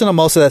 I listened to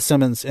most of that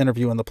Simmons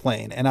interview on the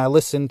plane, and I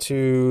listened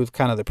to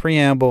kind of the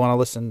preamble, and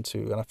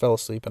I fell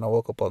asleep, and I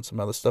woke up on some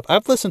other stuff.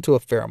 I've listened to a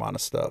fair amount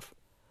of stuff.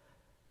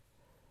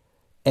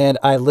 And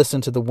I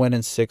listened to the Win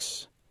in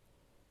 6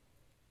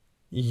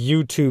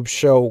 YouTube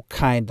show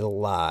kind of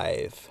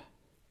live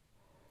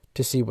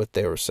to see what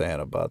they were saying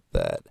about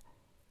that.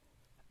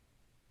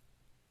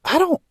 I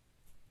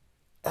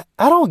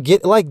don't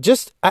get, like,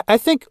 just, I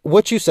think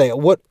what you say,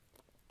 what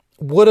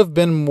would have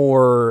been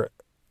more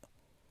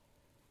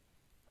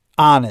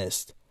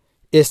honest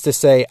is to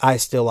say, I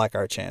still like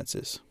our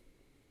chances.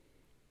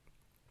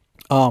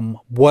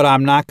 What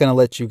I'm not going to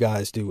let you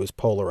guys do is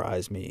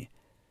polarize me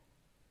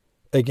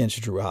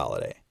against Drew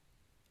Holiday.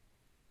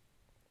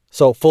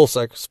 So full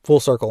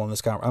circle in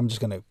this conversation. I'm just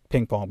going to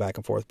ping pong back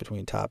and forth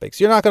between topics.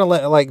 You're not going to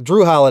let, like,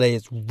 Drew Holiday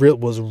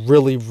was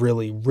really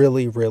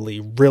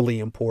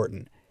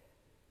important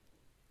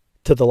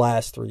to the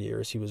last 3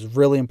 years. He was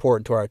really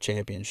important to our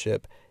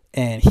championship.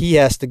 And he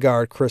has to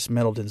guard Chris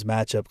Middleton's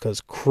matchup because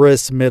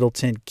Chris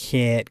Middleton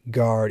can't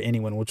guard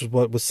anyone, which is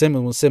what was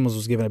Simmons when Simmons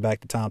was giving it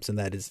back to Thompson.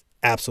 That is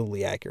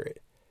absolutely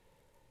accurate.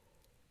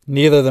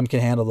 Neither of them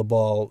can handle the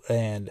ball.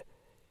 And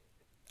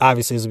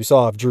obviously, as we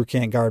saw, if Drew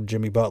can't guard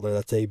Jimmy Butler,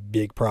 that's a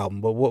big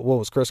problem. But what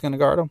was Chris going to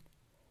guard him?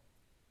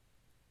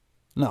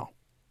 No.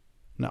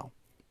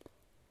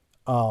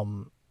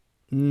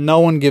 No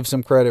one gives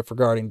him credit for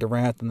guarding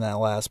Durant in that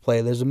last play.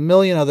 There's a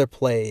million other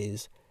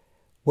plays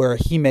where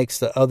he makes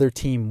the other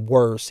team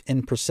worse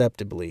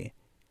imperceptibly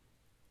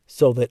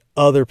so that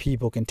other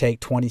people can take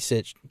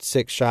 26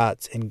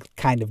 shots and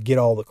kind of get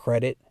all the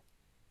credit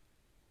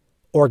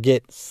or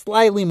get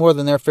slightly more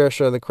than their fair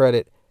share of the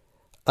credit.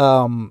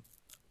 And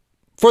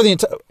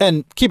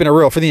keeping it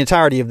real, for the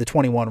entirety of the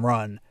 21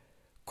 run,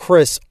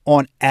 Chris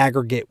on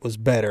aggregate was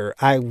better.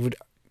 I would,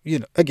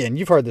 again,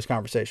 you've heard this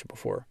conversation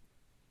before,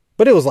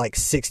 but it was like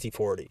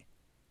 60-40.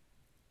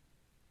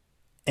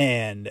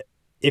 And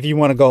if you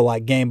want to go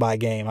like game by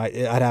game, I'd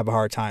have a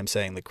hard time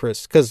saying that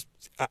Chris, because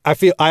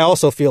I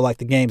also feel like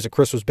the games that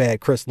Chris was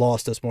bad, Chris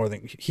lost us more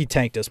than he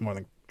tanked us more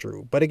than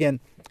Drew. But again,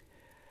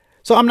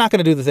 so I'm not going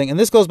to do the thing. And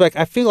this goes back,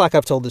 I feel like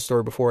I've told this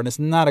story before, and it's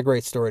not a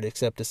great story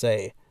except to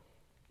say,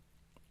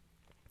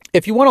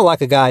 if you want to like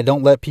a guy,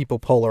 don't let people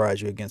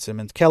polarize you against him.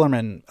 And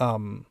Kellerman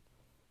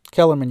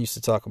used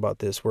to talk about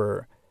this,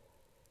 where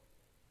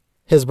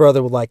his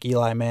brother would like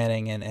Eli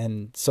Manning,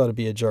 and so to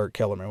be a jerk,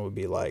 Kellerman would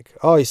be like,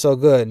 oh, he's so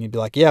good. And you'd be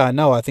like, yeah, I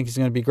know. I think he's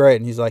going to be great.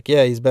 And he's like,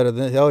 yeah, he's better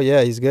than, oh,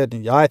 yeah, he's good.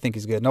 And I think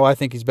he's good. No, I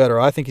think he's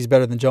better. I think he's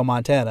better than Joe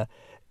Montana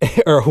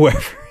or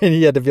whoever. And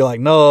he had to be like,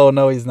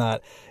 no, he's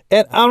not.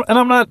 And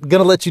I'm not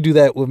going to let you do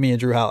that with me and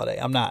Drew Holiday.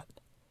 I'm not.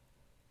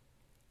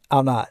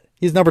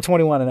 He's number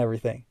 21 and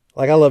everything.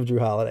 Like, I love Drew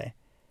Holiday.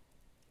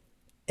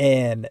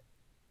 And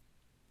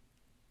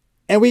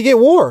we get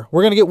war.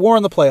 We're going to get war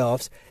in the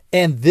playoffs.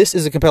 And this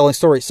is a compelling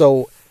story.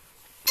 So,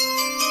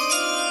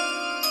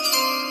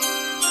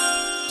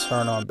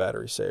 turn on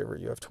battery saver.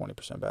 You have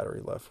 20%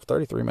 battery left.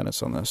 33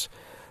 minutes on this.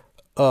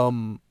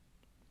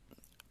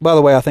 By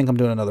the way, I think I'm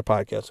doing another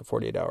podcast in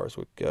 48 hours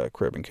with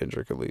Crib and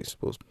Kendrick at least.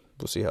 We'll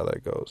see how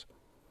that goes.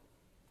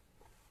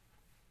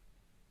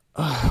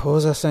 What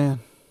was I saying?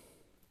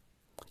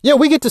 Yeah,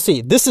 we get to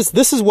see. This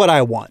is what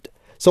I want.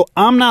 So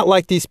I'm not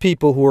like these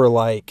people who are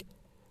like,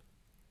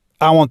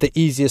 I want the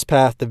easiest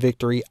path to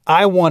victory.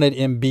 I wanted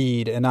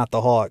Embiid and not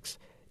the Hawks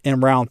in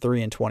round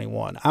 3 and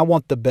 21. I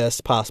want the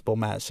best possible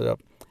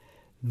matchup.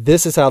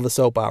 This is how the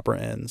soap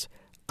opera ends.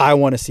 I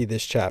want to see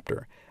this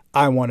chapter.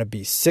 I want to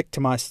be sick to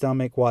my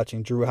stomach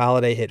watching Drew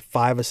Holiday hit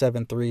 5 of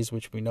 7 threes,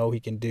 which we know he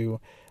can do.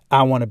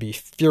 I want to be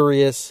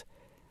furious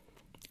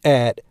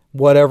at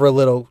whatever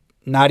little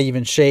not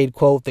even shade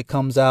quote that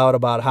comes out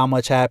about how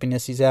much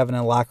happiness he's having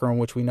in the locker room,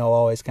 which we know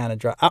always kind of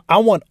dry. I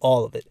want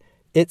all of it.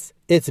 It's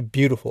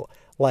beautiful.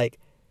 Like,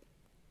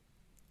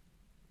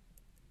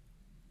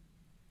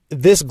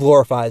 this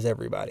glorifies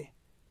everybody.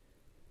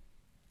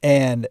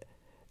 And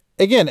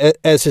again,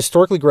 as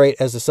historically great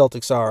as the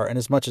Celtics are, and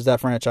as much as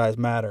that franchise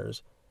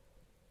matters,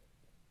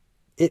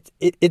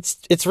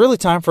 it's really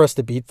time for us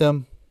to beat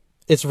them.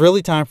 It's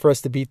really time for us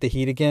to beat the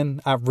Heat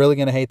again. I'm really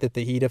going to hate that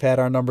the Heat have had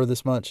our number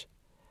this much.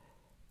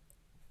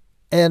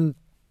 And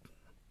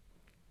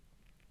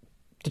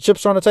the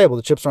chips are on the table.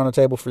 The chips are on the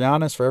table for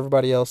Giannis, for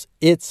everybody else.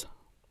 It's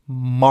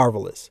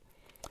marvelous.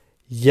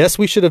 Yes,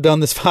 we should have done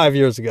this 5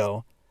 years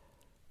ago.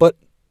 But,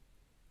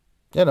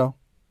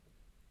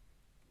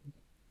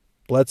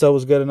 Bledsoe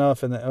was good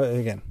enough. And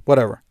again,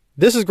 whatever.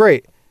 This is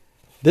great.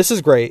 This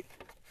is great.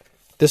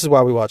 This is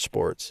why we watch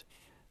sports.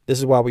 This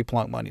is why we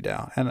plunk money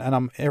down. And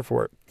I'm here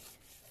for it.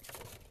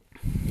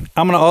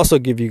 I'm going to also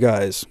give you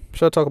guys...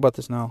 Should I talk about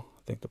this now?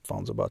 I think the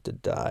phone's about to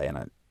die.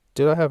 And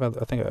Did I have?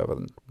 I think I have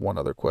one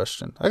other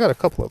question. I got a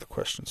couple other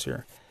questions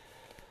here.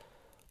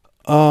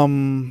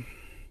 So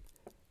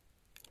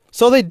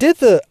they did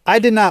the. I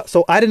did not.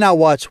 So I did not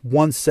watch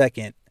 1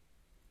 second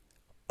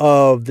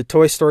of the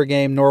Toy Story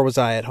game, nor was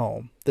I at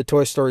home. The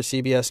Toy Story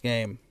CBS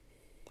game.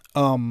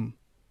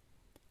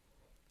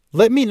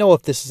 Let me know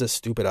if this is a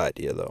stupid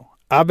idea, though.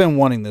 I've been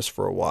wanting this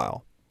for a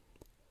while.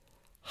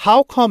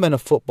 How come in a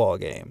football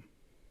game,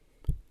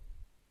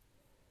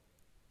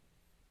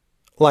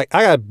 like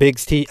I got a big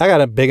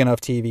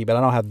enough TV, but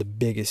I don't have the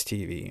biggest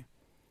TV.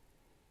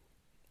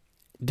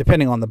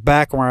 Depending on the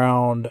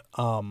background,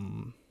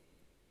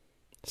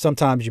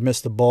 sometimes you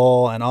miss the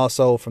ball, and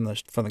also from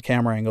the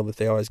camera angle that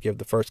they always give,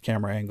 the first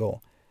camera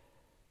angle,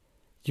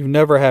 you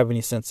never have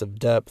any sense of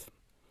depth.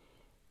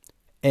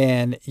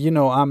 And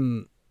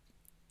the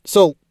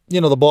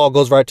ball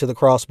goes right to the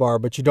crossbar,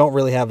 but you don't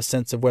really have a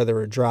sense of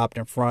whether it dropped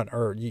in front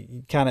or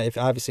you kind of, if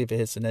it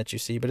hits the net, you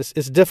see. But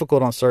it's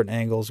difficult on certain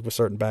angles with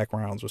certain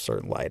backgrounds with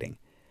certain lighting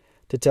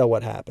to tell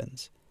what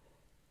happens.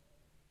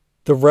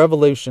 The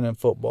revolution in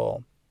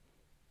football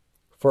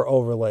for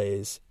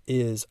overlays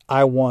is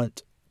I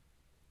wonder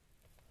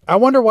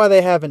why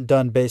they haven't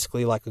done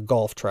basically like a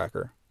golf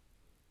tracker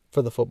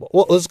for the football.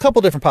 Well, there's a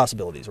couple different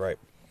possibilities, right?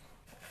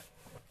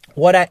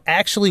 What I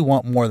actually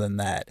want more than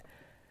that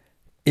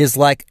is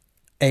like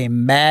a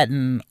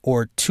Madden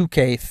or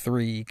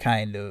 2K3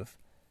 kind of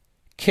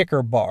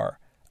kicker bar.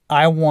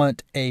 I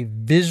want a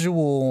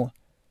visual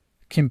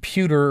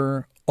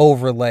computer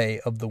overlay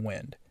of the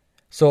wind.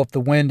 So if the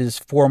wind is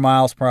 4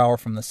 miles per hour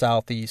from the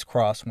southeast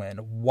crosswind,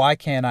 why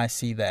can't I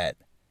see that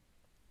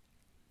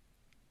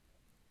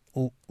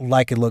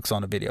like it looks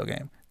on a video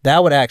game?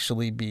 That would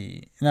actually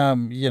be,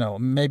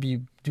 maybe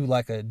you do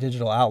like a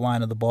digital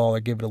outline of the ball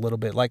or give it a little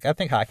bit. Like I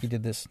think hockey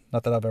did this.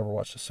 Not that I've ever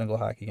watched a single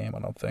hockey game, I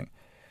don't think.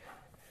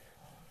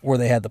 Where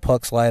they had the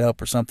pucks light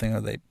up or something,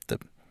 or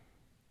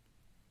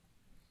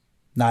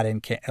not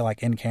in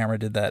camera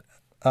did that.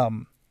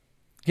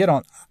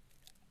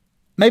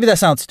 Maybe that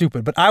sounds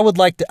stupid, but I would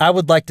like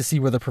to see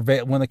where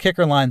when the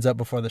kicker lines up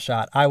before the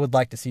shot, I would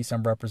like to see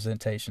some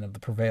representation of the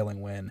prevailing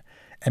wind,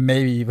 and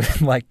maybe even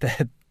like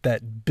that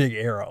big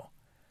arrow.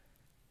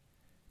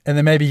 And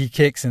then maybe he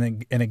kicks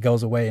and it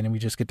goes away, and then we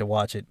just get to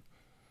watch it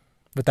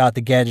without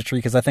the gadgetry,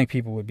 because I think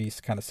people would be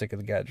kind of sick of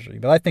the gadgetry.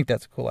 But I think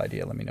that's a cool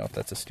idea. Let me know if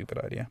that's a stupid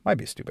idea. Might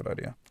be a stupid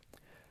idea.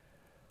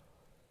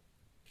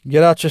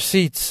 Get out your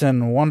seats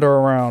and wander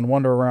around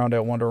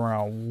at Wander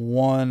Around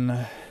 1.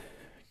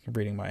 I'm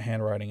reading my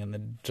handwriting in the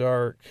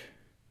dark.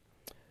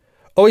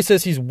 Oh, he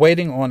says he's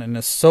waiting on an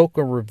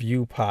Ahsoka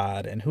review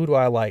pod. And who do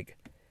I like?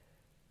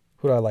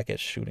 Who do I like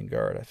at shooting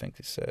guard, I think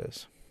he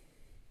says.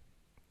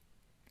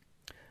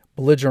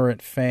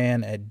 Belligerent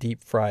fan at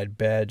Deep Fried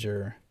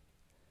Badger.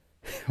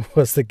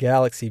 Was the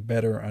galaxy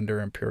better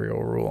under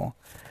Imperial rule?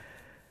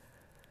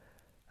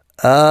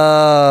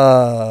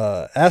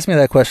 Ask me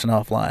that question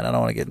offline. I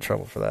don't want to get in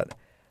trouble for that.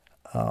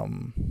 I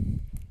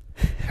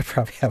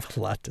probably have a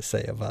lot to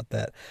say about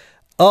that.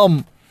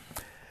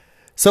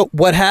 So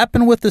what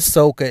happened with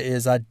Ahsoka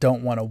is I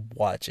don't want to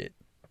watch it.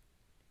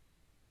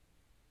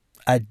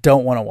 I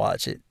don't want to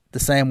watch it. The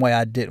same way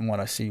I didn't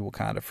want to see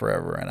Wakanda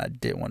Forever, and I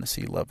did want to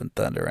see Love and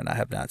Thunder, and I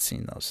have not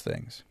seen those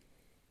things.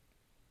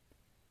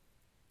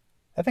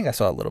 I think I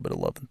saw a little bit of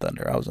Love and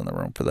Thunder. I was in the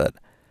room for that.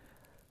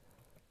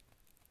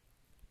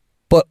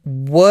 But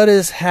what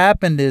has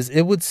happened is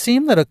it would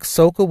seem that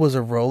Ahsoka was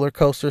a roller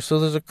coaster. So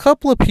there's a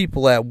couple of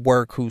people at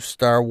work whose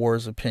Star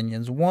Wars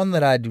opinions, one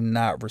that I do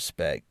not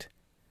respect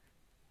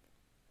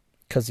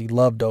because he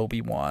loved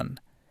Obi-Wan,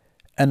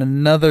 and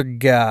another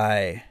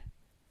guy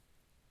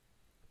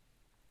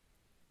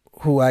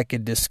who I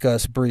could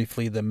discuss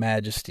briefly the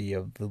majesty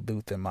of the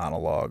Luthen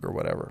monologue or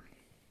whatever.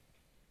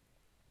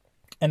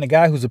 And the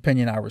guy whose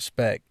opinion I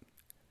respect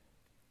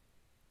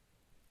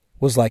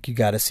was like, you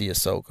got to see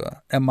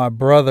Ahsoka. And my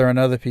brother and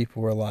other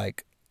people were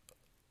like,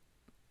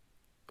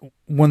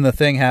 when the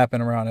thing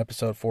happened around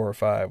episode 4 or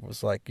 5,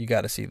 was like, you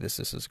got to see this.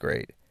 This is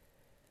great.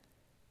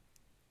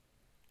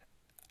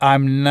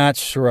 I'm not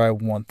sure I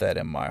want that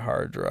in my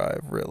hard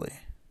drive, really.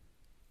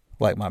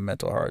 Like my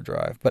mental hard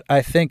drive. But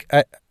I think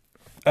I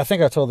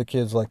told the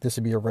kids, like, this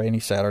would be a rainy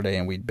Saturday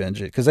and we'd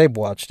binge it. Because they've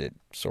watched it,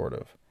 sort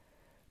of.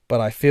 But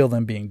I feel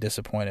them being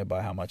disappointed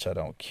by how much I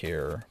don't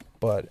care.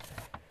 But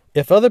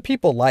if other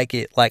people like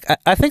it, like,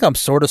 I think I'm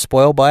sort of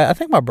spoiled by it. I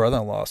think my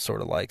brother-in-law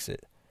sort of likes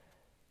it.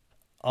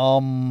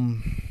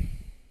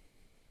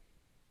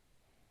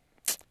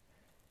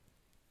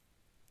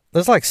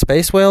 There's like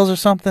space whales or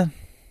something.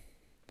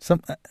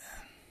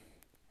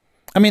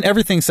 I mean,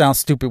 everything sounds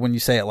stupid when you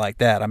say it like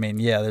that. I mean,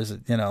 yeah, there's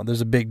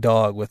a big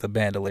dog with a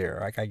bandolier.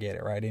 Like, I get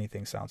it, right?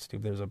 Anything sounds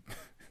stupid.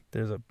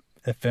 There's a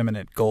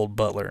effeminate gold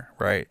butler,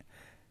 right?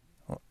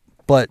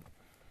 But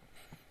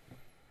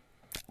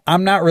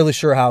I'm not really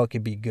sure how it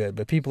could be good.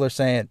 But people are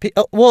saying,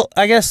 well,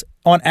 I guess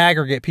on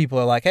aggregate, people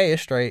are like, hey,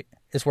 it's straight.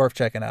 It's worth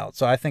checking out.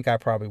 So I think I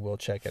probably will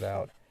check it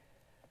out.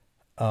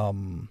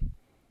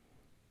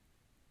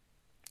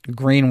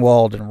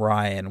 Greenwald and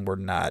Ryan were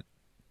not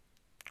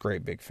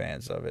great big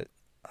fans of it.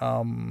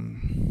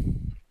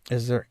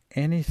 Is there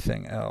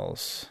anything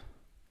else?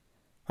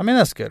 I mean,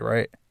 that's good,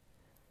 right?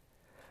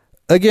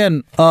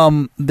 Again,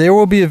 there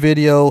will be a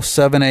video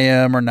 7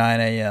 a.m. or 9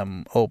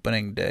 a.m.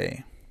 opening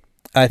day.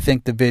 I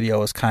think the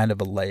video is kind of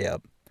a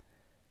layup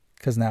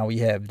because now we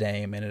have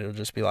Dame and it'll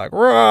just be like,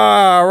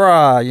 rah,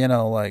 rah, you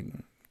know, like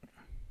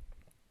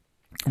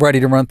ready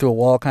to run through a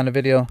wall kind of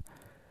video.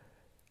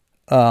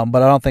 But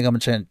I don't think I'm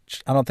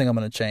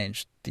going to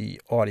change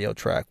the audio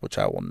track, which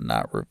I will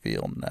not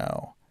reveal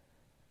now.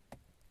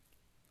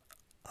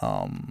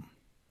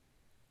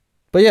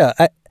 But yeah,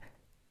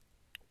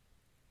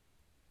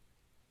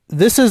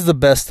 this is the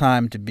best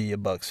time to be a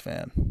Bucks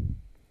fan.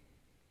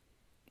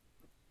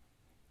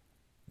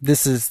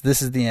 This is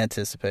the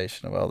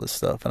anticipation of all this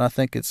stuff, and I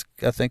think it's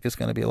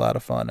going to be a lot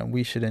of fun, and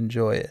we should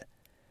enjoy it.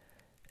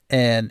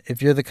 And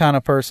if you're the kind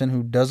of person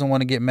who doesn't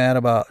want to get mad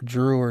about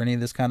Drew or any of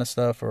this kind of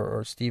stuff,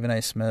 or Stephen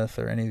A. Smith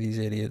or any of these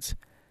idiots,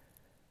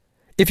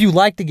 if you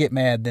like to get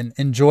mad, then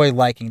enjoy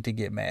liking to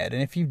get mad.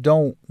 And if you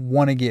don't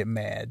want to get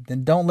mad,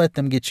 then don't let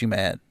them get you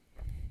mad.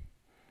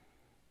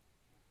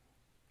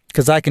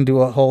 Because I can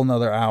do a whole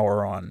nother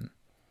hour on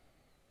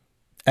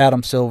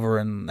Adam Silver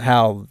and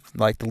how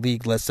like the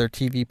league lets their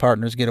TV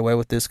partners get away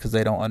with this because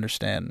they don't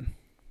understand.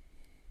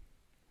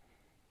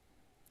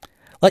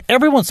 Like,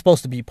 everyone's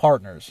supposed to be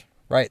partners,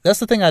 right? That's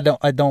the thing I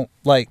don't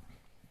like.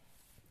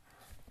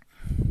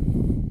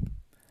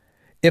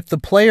 If the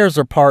players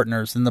are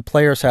partners, then the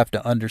players have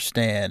to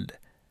understand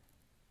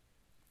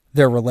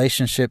their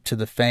relationship to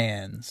the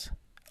fans.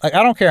 Like,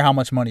 I don't care how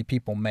much money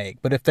people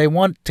make, but if they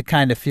want to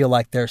kind of feel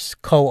like they're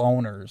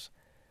co-owners,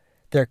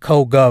 they're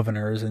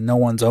co-governors, and no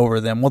one's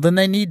over them, well, then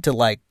they need to,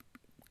 like,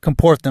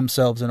 comport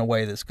themselves in a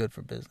way that's good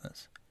for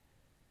business.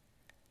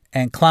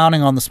 And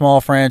clowning on the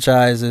small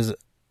franchises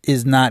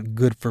is not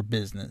good for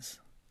business.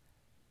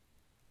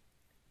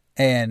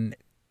 And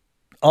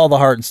all the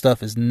heart and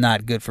stuff is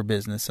not good for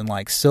business. And,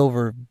 like,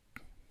 Silver,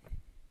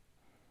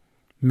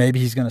 maybe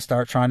he's going to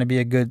start trying to be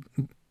a good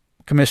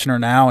commissioner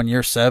now in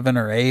year 7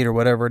 or 8 or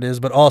whatever it is,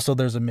 but also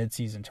there's a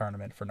midseason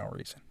tournament for no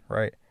reason,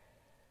 right?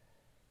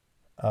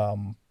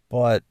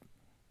 But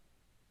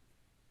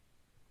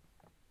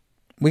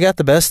we got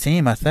the best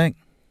team, I think.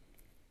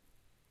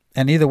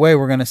 And either way,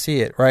 we're going to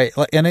see it, right?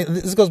 And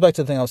this goes back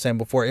to the thing I was saying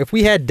before. If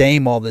we had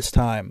Dame all this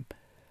time,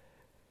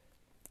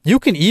 you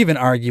can even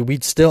argue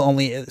we'd still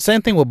only...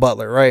 Same thing with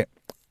Butler, right?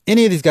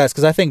 Any of these guys,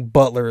 because I think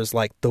Butler is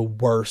like the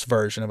worst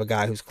version of a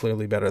guy who's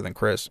clearly better than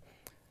Chris.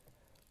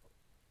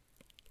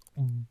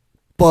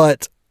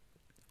 But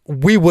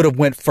we would have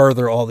went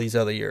further all these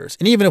other years.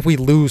 And even if we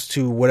lose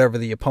to whatever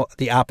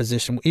the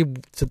opposition,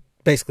 to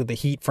basically the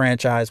Heat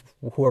franchise,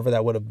 whoever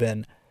that would have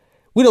been,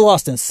 we'd have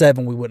lost in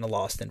 7, we wouldn't have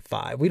lost in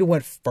 5. We'd have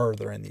went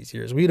further in these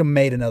years. We'd have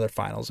made another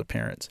finals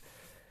appearance.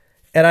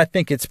 And I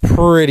think it's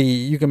pretty,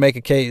 you can make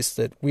a case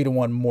that we'd have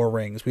won more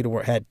rings. We'd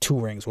have had 2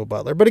 rings with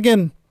Butler. But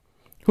again,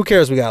 who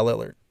cares we got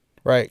Lillard,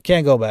 right?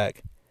 Can't go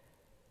back.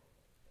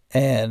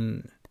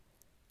 And,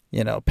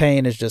 you know,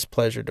 pain is just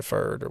pleasure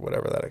deferred, or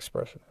whatever that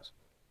expression is.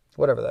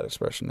 Whatever that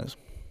expression is.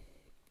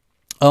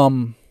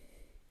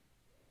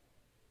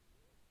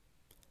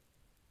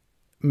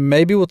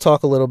 Maybe we'll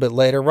talk a little bit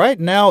later. Right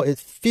now, it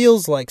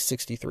feels like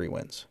 63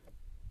 wins.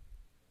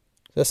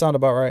 Does that sound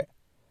about right?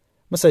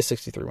 I'm going to say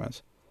 63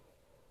 wins.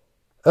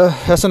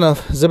 That's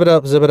enough. Zip it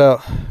up, zip it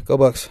out. Go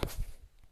Bucks.